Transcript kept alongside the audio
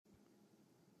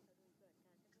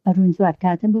อรุณสวัสดิ์ค่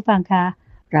ะท่านผู้ฟังคะ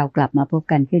เรากลับมาพบ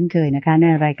กันเช่นเคยนะคะใน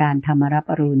รายการธรรมรับ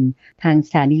อรุณทางส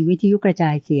ถานีวิทยุกระจ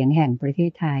ายเสียงแห่งประเท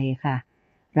ศไทยค่ะ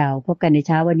เราพบกันในเ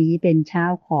ช้าวันนี้เป็นเช้า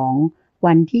ของ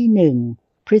วันที่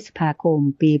1พฤษภาคม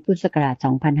ปีพุทธศักราช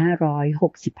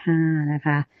2565นะค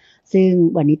ะซึ่ง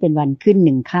วันนี้เป็นวันขึ้น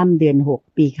1ค่ำเดือน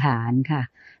6ปีขานค่ะ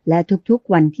และทุก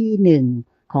ๆวันที่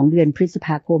1ของเดือนพฤษภ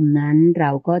าคมนั้นเร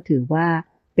าก็ถือว่า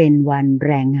เป็นวัน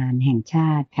แรงงานแห่งช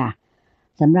าติค่ะ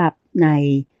สำหรับใน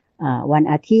วัน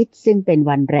อาทิตย์ซึ่งเป็น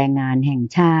วันแรงงานแห่ง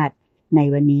ชาติใน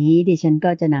วันนี้ดิฉัน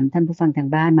ก็จะนำท่านผู้ฟังทาง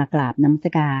บ้านมากราบนมัส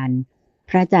การ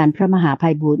พระอาจารย์พระมหาไพ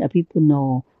บูลย์อภิปุโน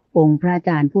องค์พระอาจ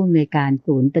ารย์ผู้อำนวยการ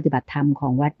ศูนย์ปฏิบัติธรรมขอ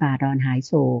งวัดป่าดอนหายโ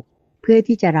ศกเพื่อ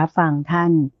ที่จะรับฟังท่า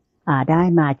นได้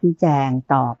มาชี้แจง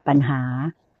ตอบปัญหา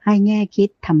ให้แง่คิด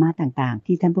ธรรมะต่างๆ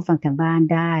ที่ท่านผู้ฟังทางบ้าน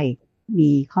ได้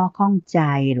มีข้อข้องใจ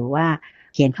หรือว่า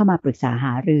เขียนเข้ามาปรึกษาห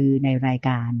ารือในราย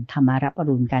การธรรมรับอ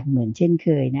รุณกันเหมือนเช่นเค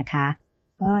ยนะคะ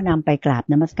ก็นำไปกราบ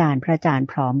นมัสการพระอาจารย์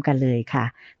พร้อมกันเลยค่ะ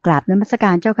กราบนมัสก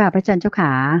ารเจ้าค่ะพระอาจารย์เจ้าค่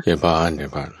ะเจ้าบ้านเจ้า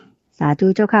บ้านสาธุ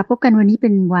เจ้าค่ะพบกันวันนี้เป็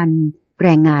นวันแร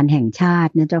งงานแห่งชา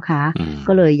ตินะเจ้าค่ะ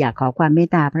ก็เลยอยากขอความเม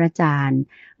ตตาพระอาจารย์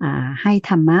ให้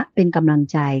ธรรมะเป็นกำลัง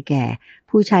ใจแก่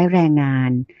ผู้ใช้แรงงาน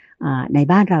ใน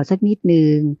บ้านเราสักนิดนึ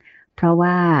งเพราะ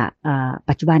ว่า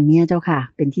ปัจจุบันนี้เจ้าค่ะ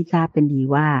เป็นที่ทราบเป็นดี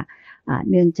ว่า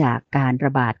เนื่องจากการร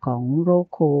ะบาดของโรค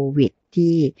โควิด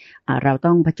ที่เรา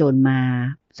ต้องผจญมา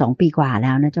2 ปีกว่าแ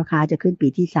ล้วนะเจ้าค่ะจะขึ้นปี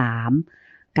ที่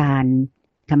3การ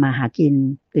ทำมาหากิน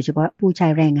โดยเฉพาะผู้ใช้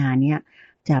แรงงานเนี่ย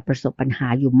จะประสบปัญหา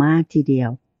อยู่มากทีเดียว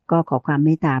ก็ขอความเม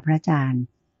ตตาพระอาจารย์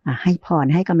ให้พร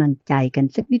ให้กำลังใจกัน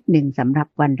สักนิดหนึ่งสำหรับ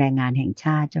วันแรงงานแห่งช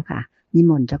าติเจ้าค่ะนิ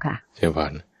มนต์เจ้าค่ะเจ้าบ้า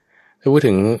นถ้าพูด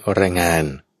ถึงแรงงาน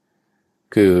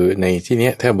คือในที่นี้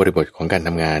ถ้าบริบทของการท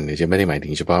ำงานเนี่ยจะไม่ได้หมายถึ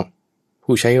งเฉพาะ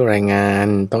ผู้ใช้แรงงาน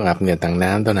ต้องอาบเหงื่อต่าง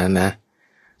น้ำเท่านั้นนะ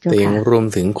แต่ยังรวม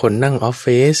ถึงคนนั่งออฟ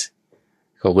ฟิศ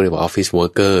เขาก็เรียกว่าออฟฟิศเวิ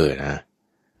ร์กเกอร์นะ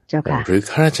หรือ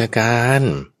ข้าราชการ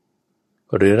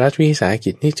หรือรัฐวิสาห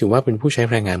กิจนี่ถือว่าเป็นผู้ใช้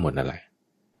แรงงานหมดนั่นแหละ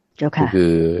คื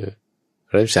อ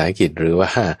รัฐวิสาหกิจหรือว่า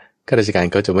ข้าราชการ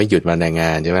เขาจะไม่หยุดมาแรงง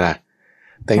านใช่ไหมล่ะ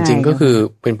แต่จริงๆก็คือ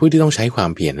เป็นผู้ที่ต้องใช้ควา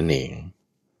มเพียรนั่นเอง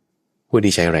ผู้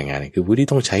ที่ใช้แรงงานคือผู้ที่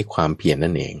ต้องใช้ความเพียร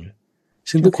นั่นเอง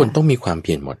ซึ่งทุกคนต้องมีความเ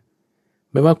พียรหมด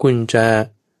ไม่ว่าคุณจะ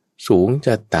สูงจ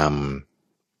ะต่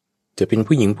ำจะเป็น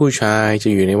ผู้หญิงผู้ชายจะ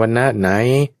อยู่ในวรรณะไหน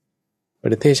ป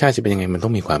ระเทศชาติจะเป็นยังไงมันต้อ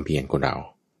งมีความเพียรของเรา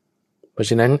เพราะ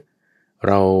ฉะนั้น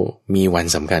เรามีวัน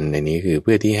สำคัญในนี้คือเ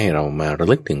พื่อที่ให้เรามาระ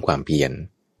ลึกถึงความเพียร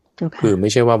คือไม่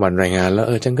ใช่ว่าวันแรงงานแล้ว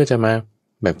ฉันก็จะมา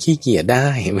แบบขี้เกียจได้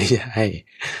ไม่ใช่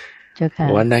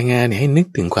วันแรงงานเนี่ยให้นึก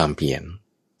ถึงความเพียร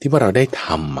ที่ว่าเราได้ท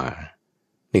ำมา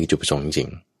นี่คือจุดประสงค์จริง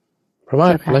เพราะว่า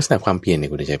ลักษณะความเพียรเนี่ย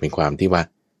คุณจะเป็นความที่ว่า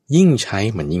ยิ่งใช้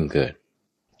มันยิ่งเกิด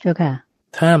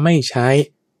ถ้าไม่ใช้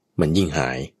มันยิ่งหา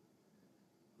ย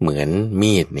เหมือน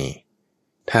มีดนี่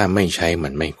ถ้าไม่ใช้มั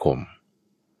นไม่คม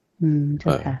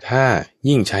ถ้า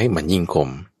ยิ่งใช้มันยิ่งคม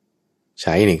ใ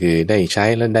ช้นี่คือได้ใช้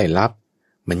แล้วได้รับ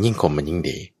มันยิ่งคมมันยิ่ง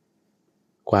ดี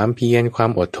ความเพียรควา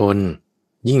มอดทน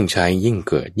ยิ่งใช้ยิ่ง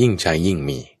เกิดยิ่งใช้ยิ่ง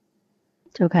มี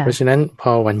เพราะฉะนั้นพ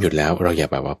อวันหยุดแล้วเราอย่า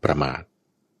แบบว่าประมาท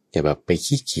อย่าแบบไป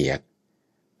ขี้เกียจ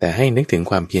แต่ให้นึกถึง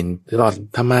ความเพียรตลอด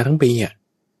ทำมาทั้งปีอ่ะ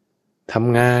ท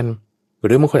ำงานห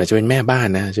รือบางคนอาจจะเป็นแม่บ้าน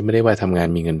นะจะไม่ได้ว่าทำงาน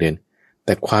มีเงินเดือนแ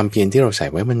ต่ความเพียรที่เราใส่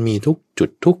ไว้มันมีทุกจุด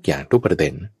ทุกอย่างทุกประเด็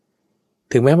น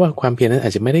ถึงแม้ว่าความเพียรนั้นอา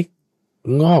จจะไม่ได้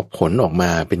งอกผลออกมา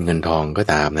เป็นเงินทองก็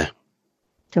ตามนะ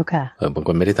เจ้าค่ะบางค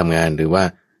นไม่ได้ทำงานหรือว่า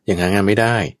ยังหางานไม่ไ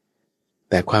ด้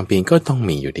แต่ความเพียรก็ต้อง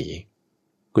มีอยู่ดี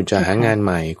คุณจะหางานใ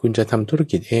หม่คุณจะทำธุร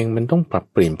กิจเองมันต้องปรับ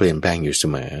เปลี่ยนแปลงอยู่เส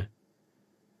มอ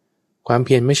ความเ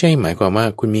พียรไม่ใช่หมายความว่า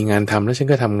คุณมีงานทำแล้วฉัน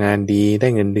ก็ทำงานดีได้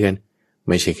เงินเดือน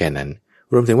ไม่ใช่แค่นั้น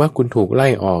รวมถึงว่าคุณถูกไล่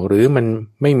ออกหรือมัน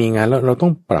ไม่มีงานแล้วเราต้อ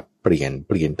งปรับเปลี่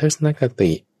ยนทัศนค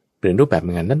ติเปลี่ยนรูปแบบ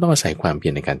งานนั้นต้องอาศัยความเพี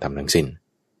ยรในการทำทั้งสิ้น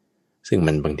ซึ่ง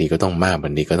มันบางทีก็ต้องมากบา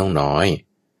งทีก็ต้องน้อย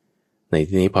ใน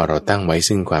ที่นี้พอเราตั้งไว้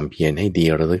ซึ่งความเพียรให้ดี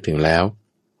เราลึกถึงแล้ว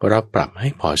เราปรับให้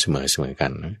พอเสมอกั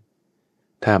น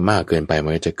ถ้ามากเกินไปมั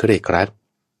นก็จะเครียดครัด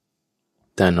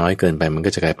ถ้าน้อยเกินไปมันก็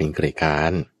จะกลายเป็นเกลียดค้า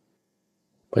น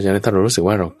เพราะฉะนั้นถ้าเรารู้สึก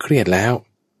ว่าเราเครียดแล้ว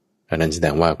อันนั้นแสด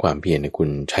งว่าความเพียรในคุณ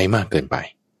ใช้มากเกินไป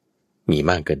มี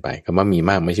มากเกินไปคำว่ามี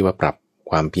มากไม่ใช่ว่าปรับ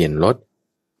ความเพียรลด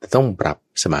แต่ต้องปรับ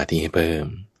สมาธิให้เพิ่ม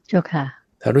เจ้าค่ะ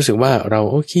ถ้ารู้สึกว่าเรา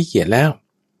ขี้เกียจแล้ว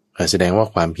แสดงว่า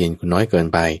ความเพียรคุณน้อยเกิน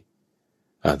ไป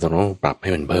ต้องปรับให้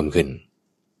มันเพิ่มขึ้น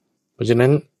เพราะฉะนั้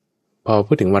นพอ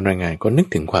พูดถึงวันแรงงานก็นึก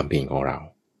ถึงความเพียรของเรา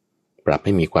ปรับใ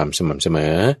ห้มีความสม่ำเสม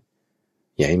อ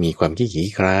อย่าให้มีความขี้เกียจ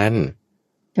คร้าน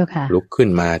ลุกขึ้น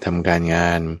มาทำการงา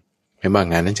นไม่ว่า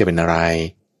งานนั้นจะเป็นอะไร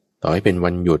ต่อให้เป็น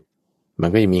วันหยุดมัน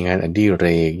ก็ยังมีงานอดิเร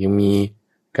กยังมี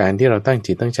การที่เราตั้ง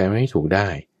จิตตั้งใจไว้ให้ถูกได้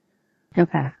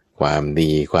ความ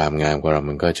ดีความงามของเรา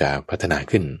มันก็จะพัฒนา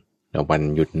ขึ้น แล้ววัน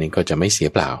หยุดนี้ก็จะไม่เสีย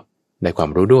เปล่าได้ความ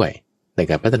รู้ด้วยใน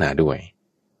การพัฒนาด้วย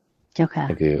เจ้าค่ะ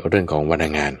ก็คือเรื่องของวันแร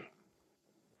งงาน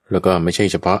แล้วก็ไม่ใช่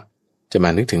เฉพาะจะมา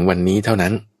นึกถึงวันนี้เท่า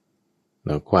นั้น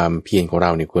ความเพียรของเร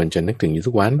าเนี่ยควรจะนึกถึงอยู่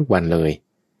ทุกวันเลย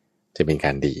จะเป็นก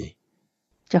ารดี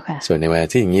เจ้าค่ะส่วนในเวลา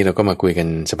ที่อย่างนี้เราก็มาคุยกัน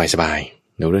สบาย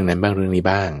ๆในเรื่องนั้นบ้างเรื่องนี้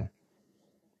บ้าง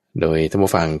โดยท่าน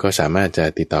ผู้ฟังก็สามารถจะ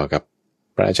ติดต่อกับ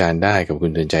พระอาจารย์ได้กับคุ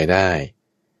ณเตือนใจได้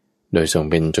โดยส่ง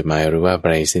เป็นจดหมายหรือว่าไป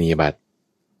รษณียบัตร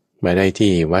มาได้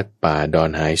ที่วัดป่าดอน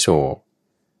หายโศก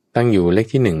ตั้งอยู่เลข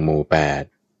ที่1หมู่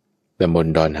8ตำบล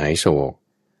ดอนหายโศก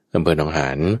อำเภอหนองหา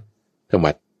นจังห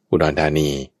วัดอุดรธานี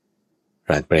ร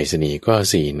หัสไปรษณีย์ก็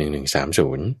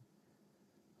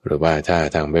41130หรือว่าถ้า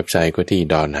ทางเว็บไซต์ก็ที่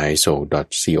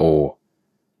donhaiso.co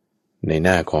ในห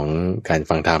น้าของการ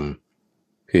ฟังธรรม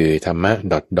คือธรรมะ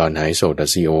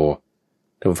 .donhaiso.co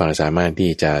ท่านฟังสามารถ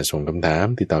ที่จะส่งคำถาม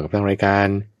ติดต่อกับทางรายการ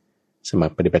สมัค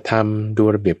รปฏิบัติธรรมดู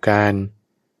ระเบียบการ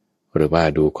หรือว่า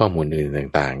ดูข้อมูลอื่น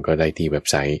ต่างๆก็ได้ที่เว็บ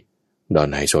ไซต์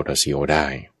donhaiso.co ได้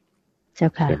เจ้า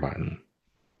ค่ะ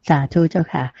สาธุเจ้า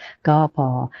ค่ะก็พอ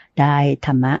ได้ธ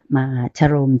รรมะมาช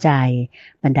โลมใจ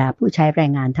บรรดาผู้ใช้แร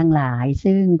งงานทั้งหลาย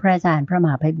ซึ่งพระอาจารย์พระม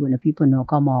หาไพบูลย์อภิปุโน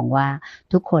ก็มองว่า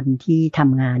ทุกคนที่ท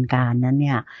ำงานการนั้นเ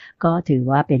นี่ยก็ถือ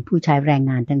ว่าเป็นผู้ใช้แรง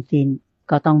งานทั้งสิ้น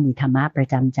ก็ต้องมีธรรมะประ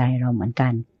จำใจเราเหมือนกั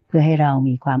นเพื่อให้เรา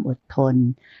มีความอดทน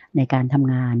ในการท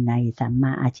ำงานในสัมม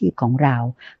าอาชีพของเรา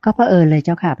ก็เผอิญเลยเ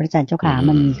จ้าค่ะพระอาจารย์เจ้าค่ะ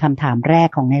มันมีคำถามแรก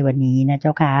ของในวันนี้นะเจ้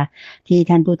าค่ะที่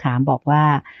ท่านผู้ถามบอกว่า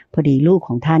พอดีลูกข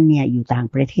องท่านเนี่ยอยู่ต่าง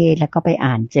ประเทศแล้วก็ไป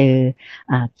อ่านเจอ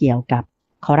เกี่ยวกับ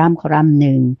คอลัมน์ห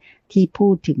นึ่งที่พู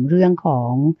ดถึงเรื่องขอ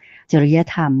งจริย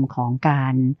ธรรมของกา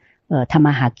รทำม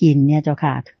าหากินเนี่ยเจ้า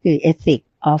ค่ะคือ ethic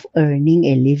of earning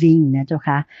a living นะเจ้า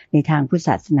ค่ะในทางพุทธศ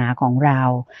าสนาของเรา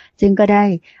ซึ่งก็ได้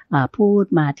พูด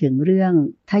มาถึงเรื่อง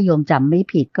ถ้าโยมจำไม่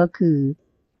ผิดก็คือ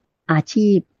อาชี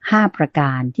พ5ประก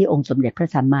ารที่องค์สมเด็จพระ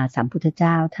สัมมาสัมพุทธเ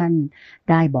จ้าท่าน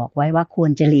ได้บอกไว้ว่าคว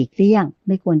รจะหลีกเลี่ยงไ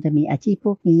ม่ควรจะมีอาชีพพ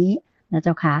วกนี้นะเ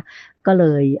จ้าค่ะก็เล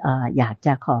ยอยากจ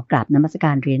ะขอกราบนมัสก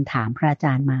ารเรียนถามพระอาจ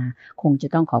ารย์มาคงจะ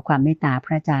ต้องขอความเมตตาพ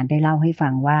ระอาจารย์ได้เล่าให้ฟั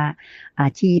งว่าอา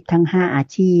ชีพทั้ง5อา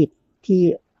ชีพที่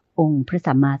องค์พระ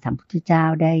สัมมาสัมพุทธเจ้า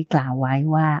ได้กล่าวไว้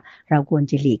ว่าเราควร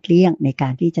จะหลีกเลี่ยงในกา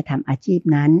รที่จะทำอาชีพ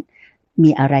นั้น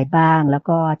มีอะไรบ้างแล้ว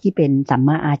ก็ที่เป็นสัมม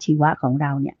าอาชีวะของเร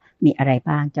าเนี่ยมีอะไร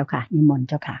บ้างเจ้าค่ะนิมนต์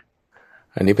เจ้าค่ะ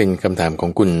อันนี้เป็นคำถามขอ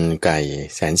งคุณไก่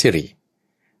แสนสิริ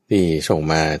ที่ส่ง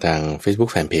มาทาง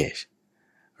Facebook Fanpage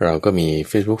เราก็มี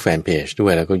Facebook Fanpage ด้ว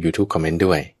ยแล้วก็ YouTube Comment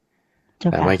ด้วย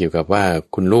ถามว่าเกี่ยวกับว่า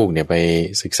คุณลูกเนี่ยไป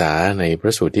ศึกษาในพร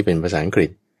ะสูตรที่เป็นภาษาอังกฤ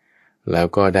ษแล้ว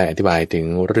ก็ได้อธิบายถึง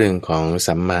เรื่องของ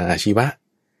สัมมาอาชีวะ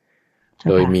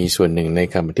โดยมีส่วนหนึ่งใน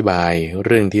คำอธิบายเ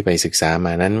รื่องที่ไปศึกษาม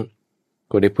านั้น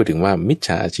ก็ได้พูดถึงว่ามิจฉ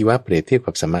าอาชีวะเปรียบเทียบ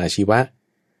กับสัมมาอาชีวะ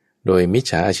โดยมิจ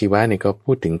ฉาอาชีวะเนี่ยก็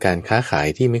พูดถึงการค้าขาย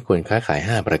ที่ไม่ควรค้าขาย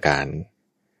5ประการ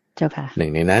หนึ่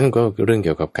งในนั้นก็เรื่องเ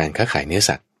กี่ยวกับการค้าขายเนื้อ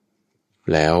สัตว์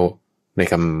แล้วใน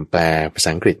คำแปลภาษา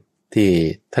อังกฤษที่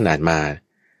ท่านอ่านมา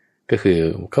ก็คือ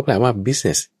เขาแปลว่า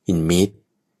business in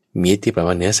meat ที่แปล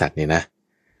ว่าเนื้อสัตว์เนี่ยนะ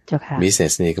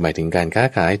business นี่หมายถึงการค้า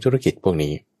ขายธุรกิจพวก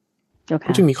นี้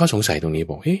ก็จึงมีข้อสงสัยตรงนี้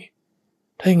บอกเฮ้ย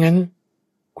ถ้าอย่างนั้น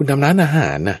คุณทำร้านอาห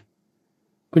ารน่ะ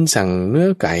คุณสั่งเนื้อ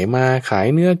ไก่มาขาย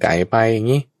เนื้อไก่ไปอย่าง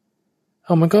นี้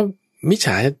มันก็มิจฉ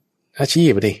าอาชี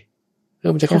พดิ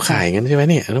มันจะเข้าขายกันใช่ไหม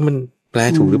เนี่ยแล้วมันแปล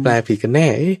ถูกหรือแปลผิดกันแน่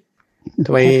ท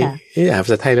ำไมอ่านภ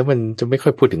าษาไทยแล้วมันจะไม่ค่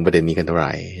อยพูดถึงประเด็นนี้กันเท่าไห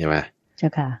ร่ใช่ไหมเจ้า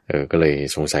ค่ะก็เลย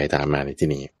สงสัยตามมาในที่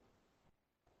นี้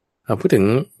พูดถึง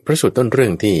พระสูตรต้นเรื่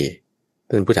องที่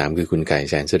ท่านผู้ถามคือคุณไก่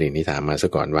แสนสิรินี่ถามมาซะ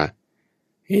ก่อนว่า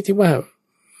ที่ว่า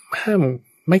ห้าม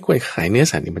ไม่ควรขายเนื้อ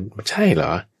สัตว์นี่มันใช่เหร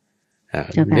อ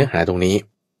เนื้อหาตรงนี้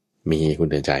มีคุณ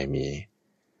เตือนใจมี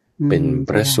เป็นพ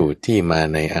ระสูตรที่มา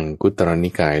ในอังคุตตร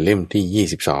นิกายเล่มที่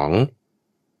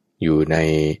22อยู่ใน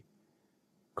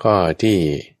ข้อที่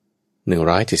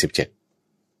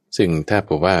177ซึ่งถ้า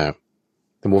ผมว่า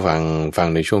ท่านผู้ฟัง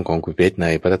ในช่วงของคุณเพชรใน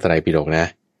พระไตรปิฎกนะ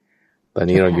ตอน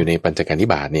นี้เราอยู่ในปัญจการนิ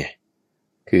บาตเนี่ย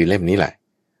คือเล่มนี้แหละ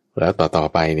แล้วต่อ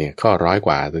ไปเนี่ยข้อ100ก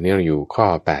ว่าตอนนี้เราอยู่ข้อ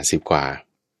80กว่า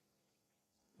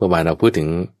เมื่อวานเราพูดถึง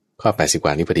ข้อ80ก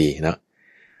ว่านี้พอดีเนาะ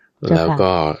แล้ว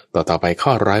ก็ต่อไปข้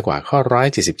อ100กว่าข้อ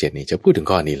177นี่จะพูดถึง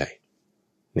ข้อนี้เลย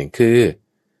หนึ่งคือ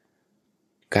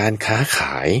การค้าข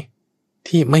าย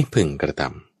ที่ไม่พึงกระท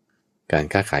ำการ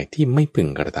ค้าขายที่ไม่พึง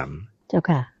กระทำเจ้า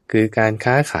ค่ะคือการ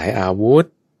ค้าขายอาวุธ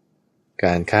ก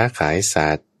ารค้าขายสั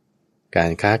ตว์กา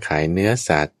รค้าขายเนื้อ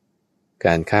สัตว์ก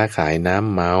ารค้าขายน้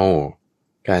ำเมา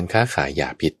การค้าขายยา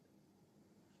พิษ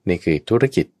นี่คือธุร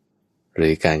กิจหรื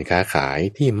อการค้าขาย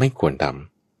ที่ไม่ควรท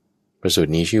ำพระสูต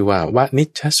รนี้ชื่อว่าวนิช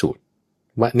ชสูตร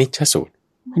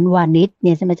มันวานิชเ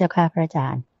นี่ยใช่ไหมเจ้าค่ะพระอาจา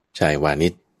รย์ใช่วานิ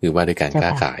ชคือว่าด้วยการค้า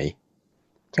ขาย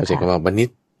เขาใช้คำว่าวนิช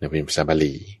เป็นภาษาบา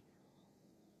ลี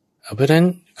เพราะฉะนั้น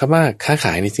คำว่าค้าข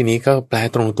ายในที่นี้ก็แปล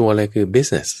ตรงตัวเลยคือ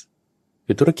business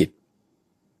คือธุรกิจ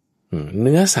เ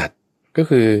นื้อสัตว์ก็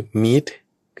คือ meat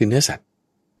คือเนื้อสัตว์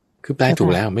คือแปลถูก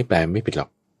แล้วไม่แปลไม่ผิดหรอก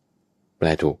แปล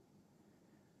ถูก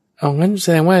เอางั้นแส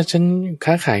ดงว่าฉัน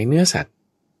ค้าขายเนื้อสัตว์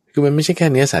คือมันไม่ใช่แค่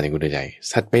เนื้อสัตว์อย่างคุณใจ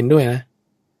สัตว์เป็นด้วยนะ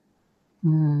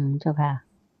เจ้าค่ะ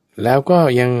แล้วก็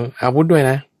ยังอาวุธด้วย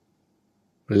นะ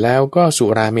แล้วก็สุ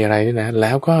ราเมรัยด้วยนะแ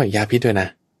ล้วก็ยาพิษด้วยนะ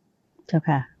เจ้า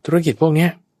ค่ะธุรกิจพวกเนี้ย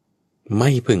ไม่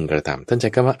พึงกระทำท่านใช้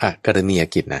คำว่าอากรณีย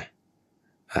กิจนะ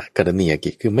อากรณียกิ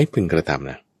จคือไม่พึงกระทำ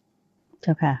นะเ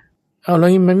จ้าค่ะเอาแล้ว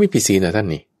มันไม่ผิดศีลเหรอท่าน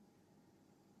นี่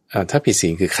ถ้าผิดศี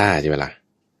ลคือฆ่าใช่ไหมล่ะ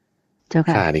เจ้า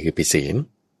ค่ะฆ่านี่คือผิดศีล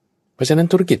เพราะฉะนั้น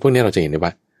ธุรกิจพวกนี้เราจะเห็นได้ว่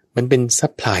ามันเป็น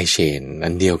supply chain อั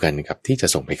นเดียวกันกับที่จะ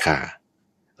ส่งไปฆ่า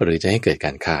หรือจะให้เกิดก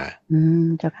ารฆ่า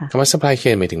เจ้าค่ะคำว่า supply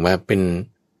chain หมายถึงว่าเป็น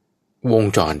วง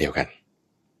จรเดียวกัน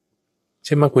เ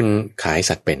ช่นว่าคุณขาย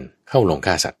สัตว์เป็นเข้าโรง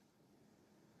ฆ่าสัตว์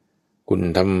คุณ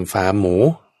ทำฟาร์มหมู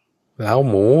เล้า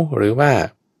หมูหรือว่า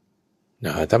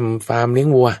ทำฟาร์มเลี้ยง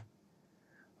วัว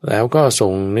แล้วก็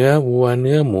ส่งเนื้อวัวเ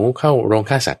นื้อหมูเข้าโรง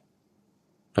ฆ่าสัตว์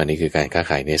อันนี้คือการค้า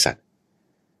ขายเนื้อสัตว์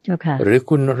หรือ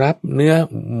คุณรับเนื้อ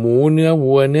หมูเนื้อ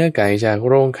วัวเนื้อไก่จาก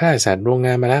โรงฆ่าสัตว์โรงง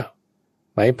านมาแล้ว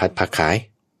ไปผัดผักขาย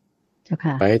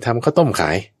ไปทำข้าวต้มขา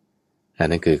ยอัน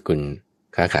นั้นคือคุณ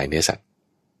ค้าขายเนื้อสัตว์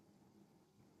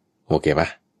โอเคปะ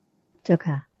เจ้า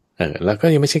ค่ะแล้วก็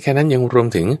ยังไม่ใช่แค่นั้นยังรวม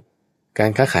ถึงกา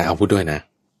รค้าขายอาวุธด้วยนะ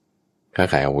ค้า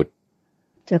ขายอาวุธ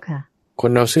เจ้าค่ะคน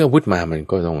เราซื้ออาวุธมามัน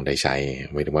ก็ต้องได้ใช้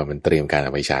หมายถึงว่ามันเตรียมการเอ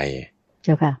าไว้ใช้เ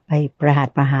จ้าค่ะไปประ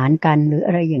หารกันหรืออ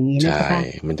ะไรอย่างนี้นะเจ้าค่ะใช่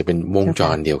มันจะเป็นวงจ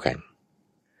รเดียวกัน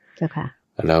เจ้าค่ะ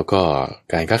แล้วก็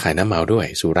การค้าขายน้ำเมาด้วย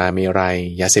สุราเมรัย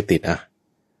ยาเสพติด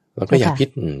แล้วก็ยาพิ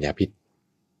ษ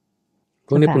พ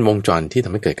วกนี้เป็นวงจรที่ท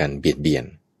ำให้เกิดการเบียดเบียน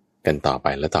กันต่อไป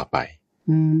และต่อไป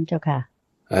เจ้าค่ะ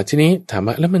ทีนี้ถาม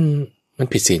ว่าแล้วมัน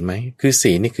ผิดศีลไหมคือ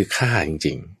ศีลนี่คือฆ่าจ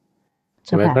ริงๆใ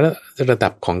ช่ไหมเพราะระดั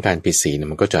บของการผิดศีลเนี่ย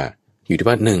มันก็จะอยู่ที่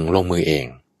ว่า1ลงมือเอง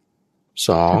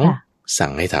2สั่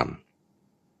งให้ท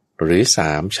ำหรือ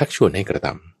3ชักชวนให้กระท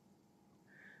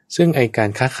ำซึ่งไอการ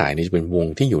ค้าขายนี่จะเป็นวง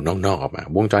ที่อยู่นอกๆออกมา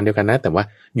วงจรเดียวกันนะแต่ว่า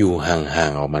อยู่ห่า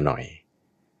งๆออกมาหน่อย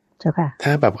ถ้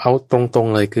าแบบเอาตรง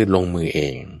ๆเลยคือลงมือเอ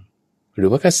งหรือ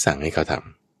ว่าก็สั่งให้เขาท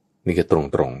ำนี่ก็ต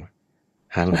รง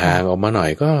ๆห่างๆออกมาหน่อย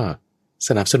ก็ส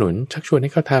นับสนุนชักชวนให้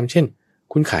เขาทำเช่น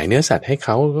คุณขายเนื้อสัตว์ให้เข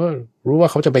าก็รู้ว่า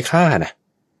เขาจะไปฆ่านะ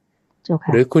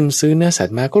หรือคุณซื้อเนื้อสัต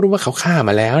ว์มาก็รู้ว่าเขาฆ่าม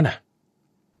าแล้วนะ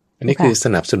อันนี้คือส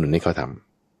นับสนุนให้เขาท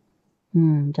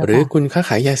ำหรือคุณค้า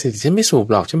ขายยาเสพติดฉันไม่สูบ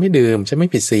หรอกฉันไม่ดื่มฉันไม่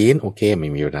ผิดศีลโอเคไม่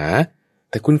มีอยู่นะ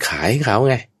แต่คุณขายให้เขา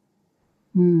ไง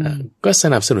ก็ส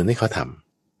นับสนุนให้เขาท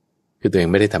ำคือตัวเอง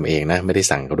ไม่ได้ทำเองนะไม่ได้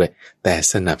สั่งเขาด้วยแต่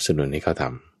สนับสนุนให้เขาท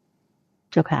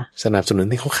ำสนับสนุน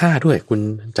ให้เขาฆ่าด้วยคุณ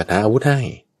จัดหาอาวุธให้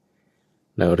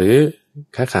หรือ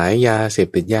ค้าขายยาเสพ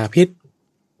ติดยาพิษ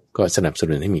ก็สนับส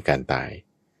นุนให้มีการตาย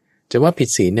จะว่าผิด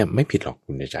ศีลเนี่ยไม่ผิดหรอก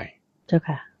คุณใจ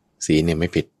ศีลเนี่ยไม่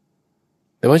ผิด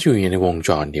แต่ว่าอยู่ในวงจ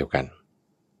รเดียวกัน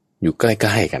อยู่ใก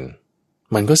ล้ๆกัน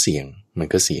มันก็เสี่ยงเหมือน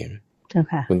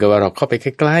กับว่าเราเข้าไปใ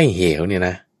กล้ๆเหวเนี่ยน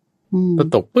ะถ้า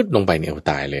ตกปึ๊ดลงไปเนี่ย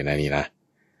ตายเลยนะนี่นะ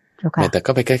แต่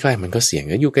ก็ไปใกล้ๆมันก็เสี่ยง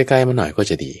อยู่ใกล้ๆมันหน่อยก็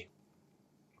จะดี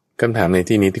คำถามใน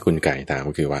ที่นี้ที่คุณไก่ถาม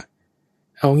ก็คือว่า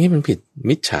เอางี้มันผิด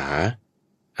มิจฉา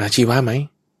อาชีวะไหม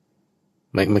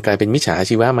มันกลายเป็นมิจฉาอา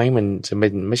ชีวะไหมมันจะเป็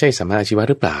นไม่ใช่สัมมาอาชีวะ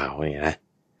หรือเปล่าเนี่ยนะ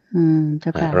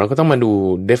เราก็ต้องมาดู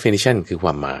definition คือคว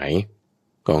ามหมาย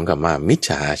ของคำว่ามิจฉ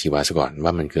าอาชีวะซะก่อนว่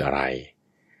ามันคืออะไร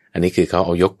อันนี้คือเขาเอ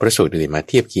ายกพระสูตรอื่นมา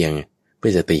เทียบเคียงเพื่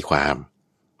อจะตีความ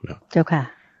เจ้าค่ะ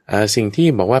สิ่งที่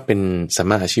บอกว่าเป็นสัม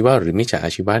มาอาชีวะหรือมิจฉาอ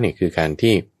าชีวะเนี่ยคือการ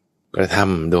ที่กระท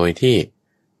ำโดยที่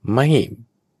ไม่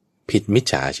ผิดมิจ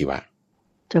ฉาอาชีวะ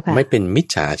ไม่เป็นมิจ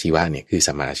ฉาอาชีวะเนี่ยคือ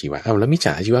สัมมาอาชีวะแล้วมิจฉ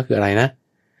าอาชีวะคืออะไรนะ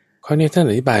ข้อนี้ท่าน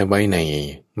อธิบายไว้ใน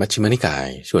มัชฌิมานิกาย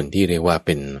ส่วนที่เรียกว่าเ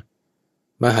ป็น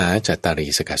มหาจัตตารี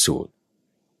สกสูตร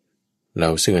เรา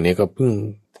ซึ่งอันนี้ก็เพิ่ง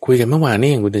คุยกันเมื่อวานนี่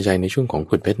เองคุณใจในช่วงของ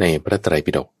ขุดเพชรในพระไตร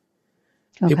ปิฎก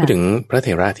ที่พูดถึงพระเถ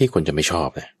ระที่คนจะไม่ชอบ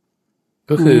นะ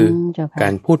ก็คือกา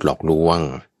รพูดหลอกลวง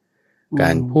ก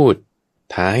ารพูด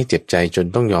ท้าให้เจ็บใจจน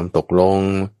ต้องยอมตกลง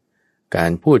กา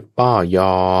รพูดป้อย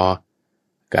อ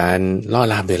การล่อ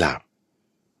ลามโดยลาภ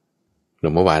หรื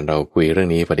อเมื่อวานเราคุยเรื่อง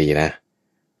นี้พอดีนะ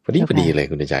พอดีเลย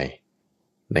คุณใจ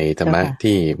ในธรรมะ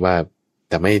ที่ว่า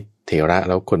แต่ไม่เถระแ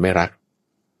ล้วคนไม่รัก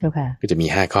ก็จะมี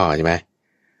5ข้อใช่ไหม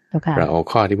เราเอา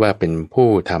ข้อที่ว่าเป็นผู้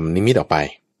ทำนิมิตออกไป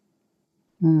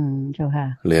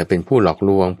เหลือเป็นผู้หลอก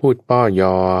ลวงพูดป้อย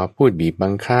อพูดบีบบั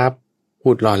งคับพู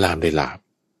ดล่อลามโดยลาภ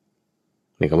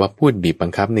นี่ก็ว่าพูดบีบบั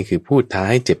งคับนี่คือพูดท้า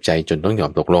ให้เจ็บใจจนต้องยอ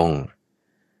มตกลง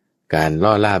การ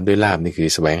ล่อลาบด้วยลาบนี่คือ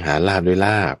แสวงหาลาบด้วยล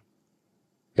าบ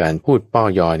การพูดป้อ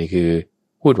ยอนี่คือ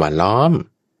พูดหวานล้อม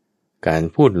การ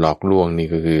พูดหลอกลวงนี่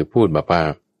ก็คือพูดแบบว่า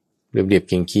เรียบๆ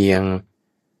เคียง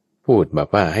ๆพูดแบบ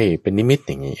ว่าให้เป็นนิมิต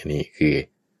อย่างนี้อันนี้คือ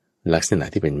ลักษณะ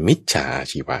ที่เป็นมิจฉา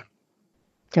ชีวะ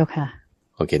เจ้าค่ะ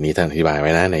โอเคนี้ท่านอธิบายไ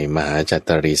ว้นะในมหาจัตต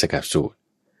ารีสกัปสูตร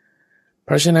เพ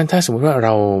ราะฉะนั้นถ้าสมมติว่าเร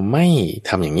าไม่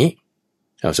ทำอย่างนี้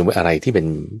สมมติอะไรที่เป็น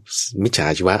มิจฉา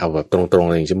ชีวะเอาแบบตรงๆ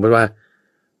เลยสมมติว่า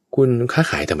คุณค้า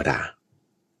ขายธรรมดา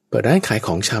เปิดร้านขายข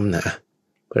องชำนะ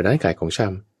เปิดร้านขายของช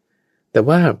ำแต่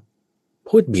ว่า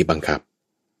พูดบีบบังคับ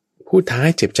พูดท้าย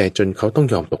เจ็บใจจนเขาต้อง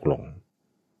ยอมตกลง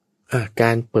ก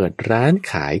ารเปิดร้าน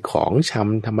ขายของช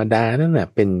ำธรรมดานั่นแหละ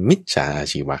เป็นมิจฉา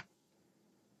ชีวะ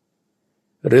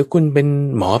หรือคุณเป็น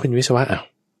หมอเป็นวิศวะ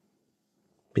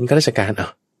เป็นข้าราชการ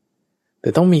แต่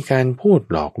ต้องมีการพูด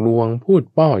หลอกลวงพูด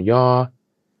ป้อยอ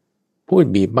พูด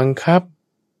บีบบังคับ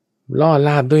ล่อล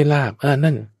าบด้วยลาบ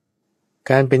นั่น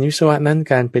การเป็นวิศวะนั้น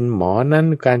การเป็นหมอนั้น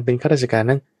การเป็นข้าราชการ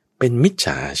นั้นเป็นมิจฉ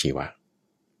าชีวะ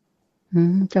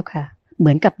เจ้าค่ะเห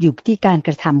มือนกับอยู่ที่การก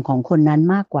ระทำของคนนั้น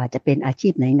มากกว่าจะเป็นอาชี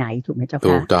พไหนๆถูกไหมเจ้าค่ะ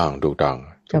ถูกต้อง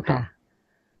เจ้าค่ะ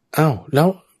แล้ว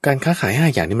การค้าขาย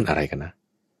5อย่างนี้มันอะไรกันนะ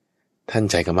ท่าน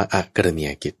ใจคำว่าอกรณีย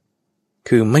กิจ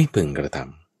คือไม่พึงกระท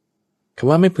ำคำ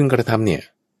ว่าไม่พึงกระทำเนี่ย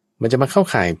มันจะมาเข้า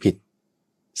ข่ายผิด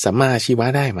สัมมาอาชีวะ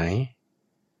ได้ไหม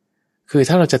คือ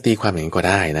ถ้าเราจะตีความอย่างนี้ก็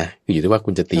ได้นะอยู่ที่ว่าคุ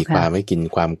ณจะตีความให้กิน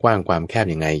ความกว้างความแคบ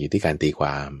ยังไงอยู่ที่การตีคว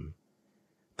าม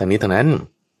ทั้งนี้ทั้งนั้น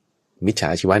มิจฉา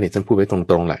ชีวะเนี่ยท่านพูดไว้ต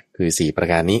รงๆแหละคือ4ประ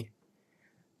การนี้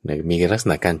มีลักษ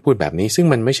ณะการพูดแบบนี้ซึ่ง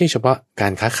มันไม่ใช่เฉพาะกา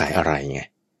รค้าขายอะไรไง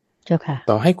เจ้าค่ะ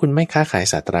ต่อให้คุณไม่ค้าขาย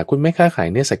ศาสตราคุณไม่ค้าขาย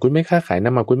เนื้อสัตว์คุณไม่ค้าขายน้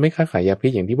ำมันคุณไม่ค้าขายยาพิ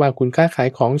ษอย่างที่ว่าคุณค้าขาย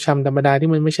ของชำธรรมดาที่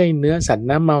มันไม่ใช่เนื้อสัตว์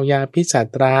น้ำเมายาพิษศาส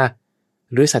ตรา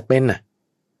หรือสัตว์เป็น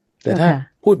แต่ถ้า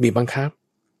พูดบีบบังคับ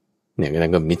เนี่ยนั่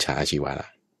นก็มิจฉาชีวะละ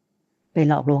ไป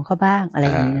หลอกลวงเขาบ้างอะไรอ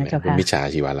ย่างนี้นะเจ้าค่ะมิจฉา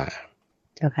ชีวะละ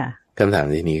เจ้าค่ะคำถาม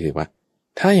ที่นี้คือว่า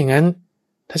ถ้าอย่างนั้น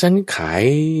ถ้าฉันขาย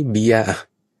เบียร์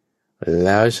แ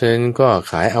ล้วฉันก็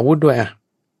ขายอาวุธด้วย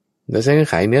แล้วฉันก็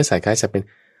ขายเนื้อสัตว์ขายสัตว์เป็น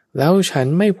แล้วฉัน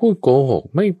ไม่พูดโกหก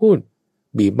ไม่พูด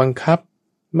บีบบังคับ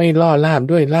ไม่ล่อลาบ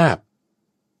ด้วยลาบ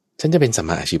ฉันจะเป็นสัม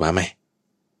มาอาชีวะไหม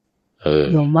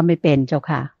โยมว่าไม่เป็นเจ้า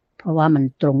ค่ะเพราะว่ามัน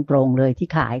ตรงๆเลยที่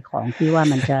ขายของที่ว่า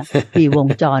มันจะมีวง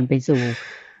จรไปสู่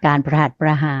การปร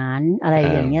ะหารอะไร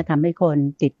อย่างเงี้ยทำให้คน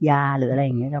ติดยาหรืออะไรอ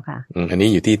ย่างเงี้ยเจ้าค่ะอันนี้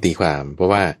อยู่ที่ตีความเพราะ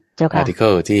ว่าอาร์ติเคิ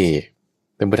ลที่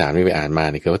ท่านผู้ถามไปอ่านมา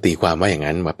เนี่ยคือว่าตีความว่าอย่าง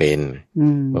นั้นมาเป็น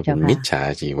มิจฉา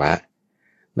ชีวะ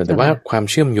แต่ว่าความ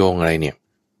เชื่อมโยงอะไรเนี่ย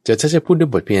ถ้าจะพูดด้วย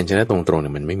บทเพียรชนะตรงๆเ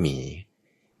นี่ยมันไม่มี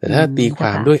แต่ถ้าตีคว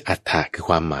ามด้วยอรรถะคือ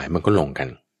ความหมายมันก็ลงกัน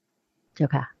เจ้า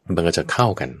ค่ะมันก็จะเข้า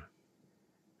กัน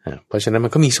เพราะฉะนั้นมั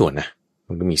นก็มีส่วนนะ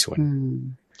มันก็มีส่วน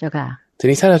เจ้าค่ะที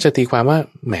นี้ถ้าเราจะตีความว่า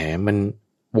แหมมัน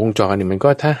วงจรเนี่ยมันก็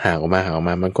ถ้าห่างออกมา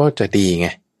มันก็จะดีไง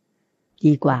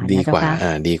ดีกว่าดีกว่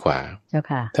าเจ้า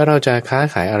ค่ะถ้าเราจะค้า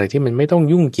ขายอะไรที่มันไม่ต้อง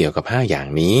ยุ่งเกี่ยวกับ5อย่าง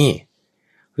นี้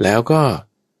แล้วก็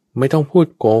ไม่ต้องพูด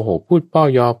โกหกพูดป้อ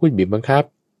ยอพูดบีบบังคับ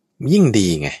ยิ่งดี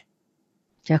ไง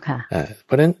เจ้าค่ะเพ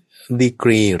ราะฉะนั้นดีก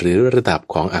รีหรือระดับ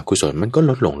ของอกุศลมันก็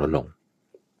ลดลง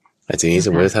แต่ทีนี้ส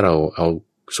มมติถ้าเราเอา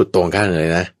สุดตรงข้างเล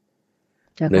ยนะ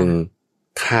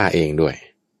1ฆ่าเองด้วย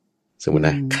สมมติน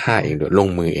ะฆ่าเองด้วยลง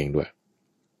มือเองด้วย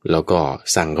แล้วก็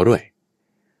สั่งเขาด้วย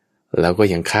แล้วก็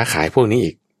ยังค้าขายพวกนี้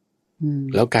อีก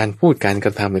แล้วการพูดการก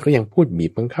ระทำเนี่ยก็ยังพูดบี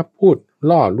บบังคับพูด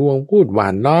ล่อลวงพูดหวา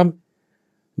นล้อม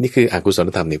นี่คืออกุศล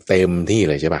ธรรมเนี่ยเต็มที่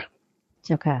เลยใช่ปะเ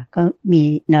จ้าค่ะก็มี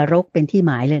นรกเป็นที่ห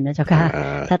มายเลยนะเจ้าค่ะ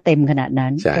ถ้าเต็มขนาดนั้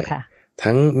นเจ้าค่ะ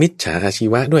ทั้งมิจฉาอาชี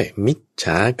วะด้วยมิจฉ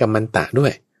ากรรมันตะด้ว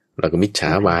ยแล้วก็มิจฉา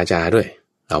วาจาด้วย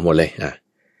เอาหมดเลย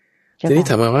ทีนี้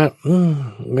ถามมาว่า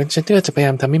งั้นฉันก็จะพยาย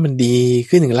ามทำให้มันดี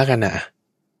ขึ้นหนึ่งแล้วกันนะ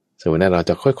สมมติว่าเรา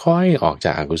จะค่อยๆออกจ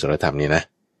ากอกุศลธรรมนี่นะ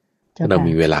ถ้าเรา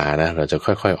มีเวลานะเราจะ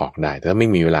ค่อยๆออกได้แต่ถ้าไม่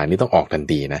มีเวลานี่ต้องออกทัน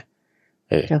ทีนะ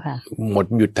หมด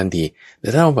หยุดทันทีแต่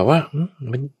ถ้าเราแบบว่า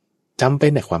มันจำเป็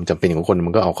นความจำเป็นของคน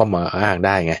มันก็เอาเข้ามาอ้างไ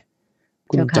ด้ไง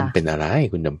คุณจำเป็นอะไร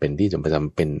คุณจำเป็นที่จะจ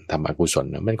ำเป็นทำอกุศล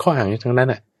มันข้ออ้างทั้งนั้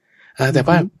นแต่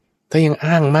ว่าถ้ายัง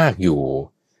อ้างมากอยู่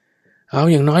เอา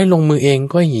อย่างน้อยลงมือเอง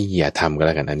ก็อย่าทำก็แ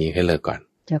ล้วกันอันนี้ให้เลิกก่อน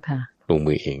เจ้าค่ะลง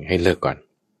มือเองให้เลิกก่อน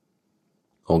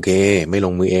โอเคไม่ล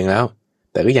งมือเองแล้ว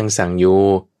แต่ก็ยังสั่งอยู่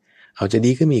เอาจะ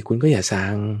ดีขึ้นอีกคุณก็อย่าสั่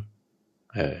ง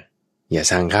อย่า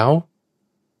สั่งเขา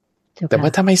แต่ว่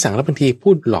าถ้าไม่สั่งแล้วบางทีพู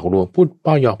ดหลอกลวงพูด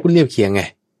ป้อยอพูดเลียบเคียงไง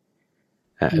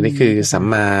อันนี้คือสัม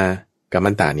มากัม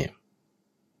มันตะเนี่ย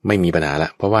ไม่มีปัญหาละ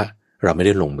เพราะว่าเราไม่ไ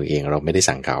ด้ลงมือเองเราไม่ได้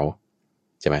สั่งเขา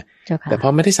ใช่ไหมแต่พอ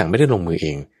ไม่ได้สั่งไม่ได้ลงมือเอ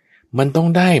งมันต้อง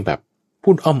ได้แบบ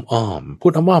พูดอ้อมพู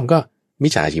ดอ้อมก็มิ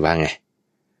จฉาอาชีวะไง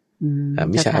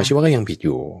มิจฉาอาชีวะก็ยังผิดอ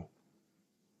ยู่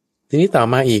ทีนี้ต่อ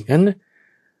มาอีกนั้น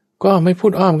ก็ไม่พู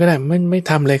ดอ้อมก็ได้ไม่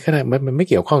ทำเลยก็ได้มันไม่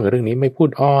เกี่ยวข้องกับเรื่องนี้ไม่พูด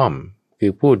อ้อมคื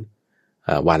อพูด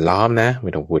หวานล้อมนะไ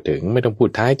ม่ต้องพูดถึงไม่ต้องพูด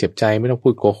ท้ายเจ็บใจไม่ต้องพู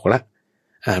ดโกหกละ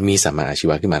มีสัมมาอาชี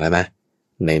วะขึ้นมาแล้วนะ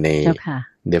ใน เจ้าค่ะ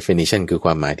definition คือคว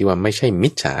ามหมายที่ว่าไม่ใช่มิ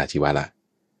จฉาอาชีวะละ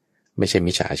ไม่ใช่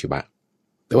มิจฉาอาชีวะ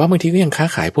แต่ว่าบางทีก็ยังค้า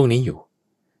ขายพวกนี้อยู่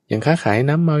ยังค้าขาย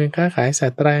น้ำเมายังค้าขายสั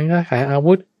ตว์ร้ายยังค้าขายอา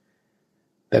วุธ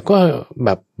แต่ก็แบ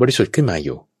บบริสุทธิ์ขึ้นมาอ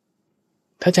ยู่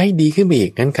ถ้าจะให้ดีขึ้นไปอี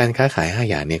กงั้นการค้าขาย5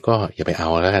อย่างนี้ก็อย่าไปเอา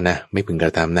แล้วกันนะไม่พึงกร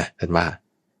ะทำนะท่านว่า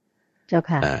เจ้า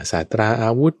ค่ะสัตว์ราอ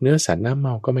าวุธเนื้อสัตว์น้ำเม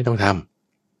าก็ไม่ต้องท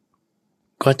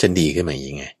ำก็จะดีขึ้นมาอี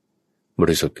กไงบ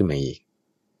ริสุทธิ์ขึ้นมาอีก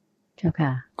เจ้าค่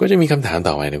ะก็จะมีคำถาม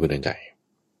ต่อไปนะคุณเดินใจ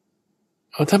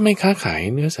เอาถ้าไม่ค้าขาย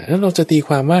เนื้อสัตว์แล้วเราจะตีค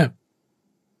วามว่า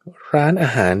ร้านอา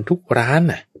หารทุกร้าน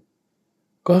น่ะ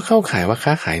ก็เข้าขายว่าค้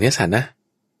าขายเนื้อสัตว์นะ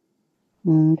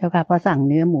เจ้าค่ะพอสั่ง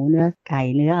เนื้อหมูเนื้อไก่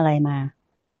เนื้ออะไรมา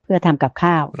เพื่อทำกับ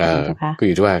ข้าวเจ้าค่ะก็อ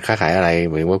ยู่ที่ว่าค้าขายอะไรเ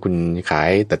หมือนว่าคุณขาย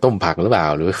แต่ต้มผักหรือเปล่า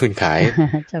หรือคุณขาย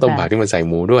ต้มผักที่มันใส่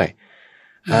หมูด้วย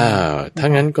ถ้า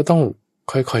งั้นก็ต้อง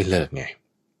ค่อยๆเลิกไง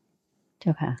เจ้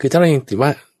าค่ะคือถ้าเรายังติดว่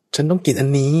าฉันต้องกินอัน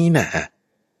นี้น่ะ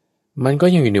มันก็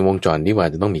ยังอยู่ในวงจรที่ว่า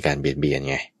จะต้องมีการเบียดเบียน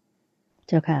ไงเ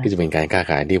จ้าค่ะก็จะเป็นการค้า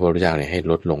ขายที่พระพุทธเจ้าเนี่ยให้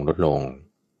ลดลง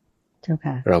เจ้า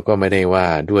ค่ะเราก็ไม่ได้ว่า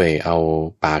ด้วยเอา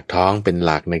ปากท้องเป็นห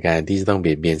ลักในการที่จะต้องเ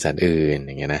บียดเบียนสัตว์อื่นอ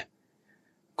ย่างเงี้ยนะ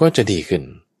ก็จะดีขึ้น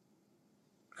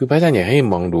คือพระอาจารย์อยากให้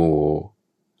มองดู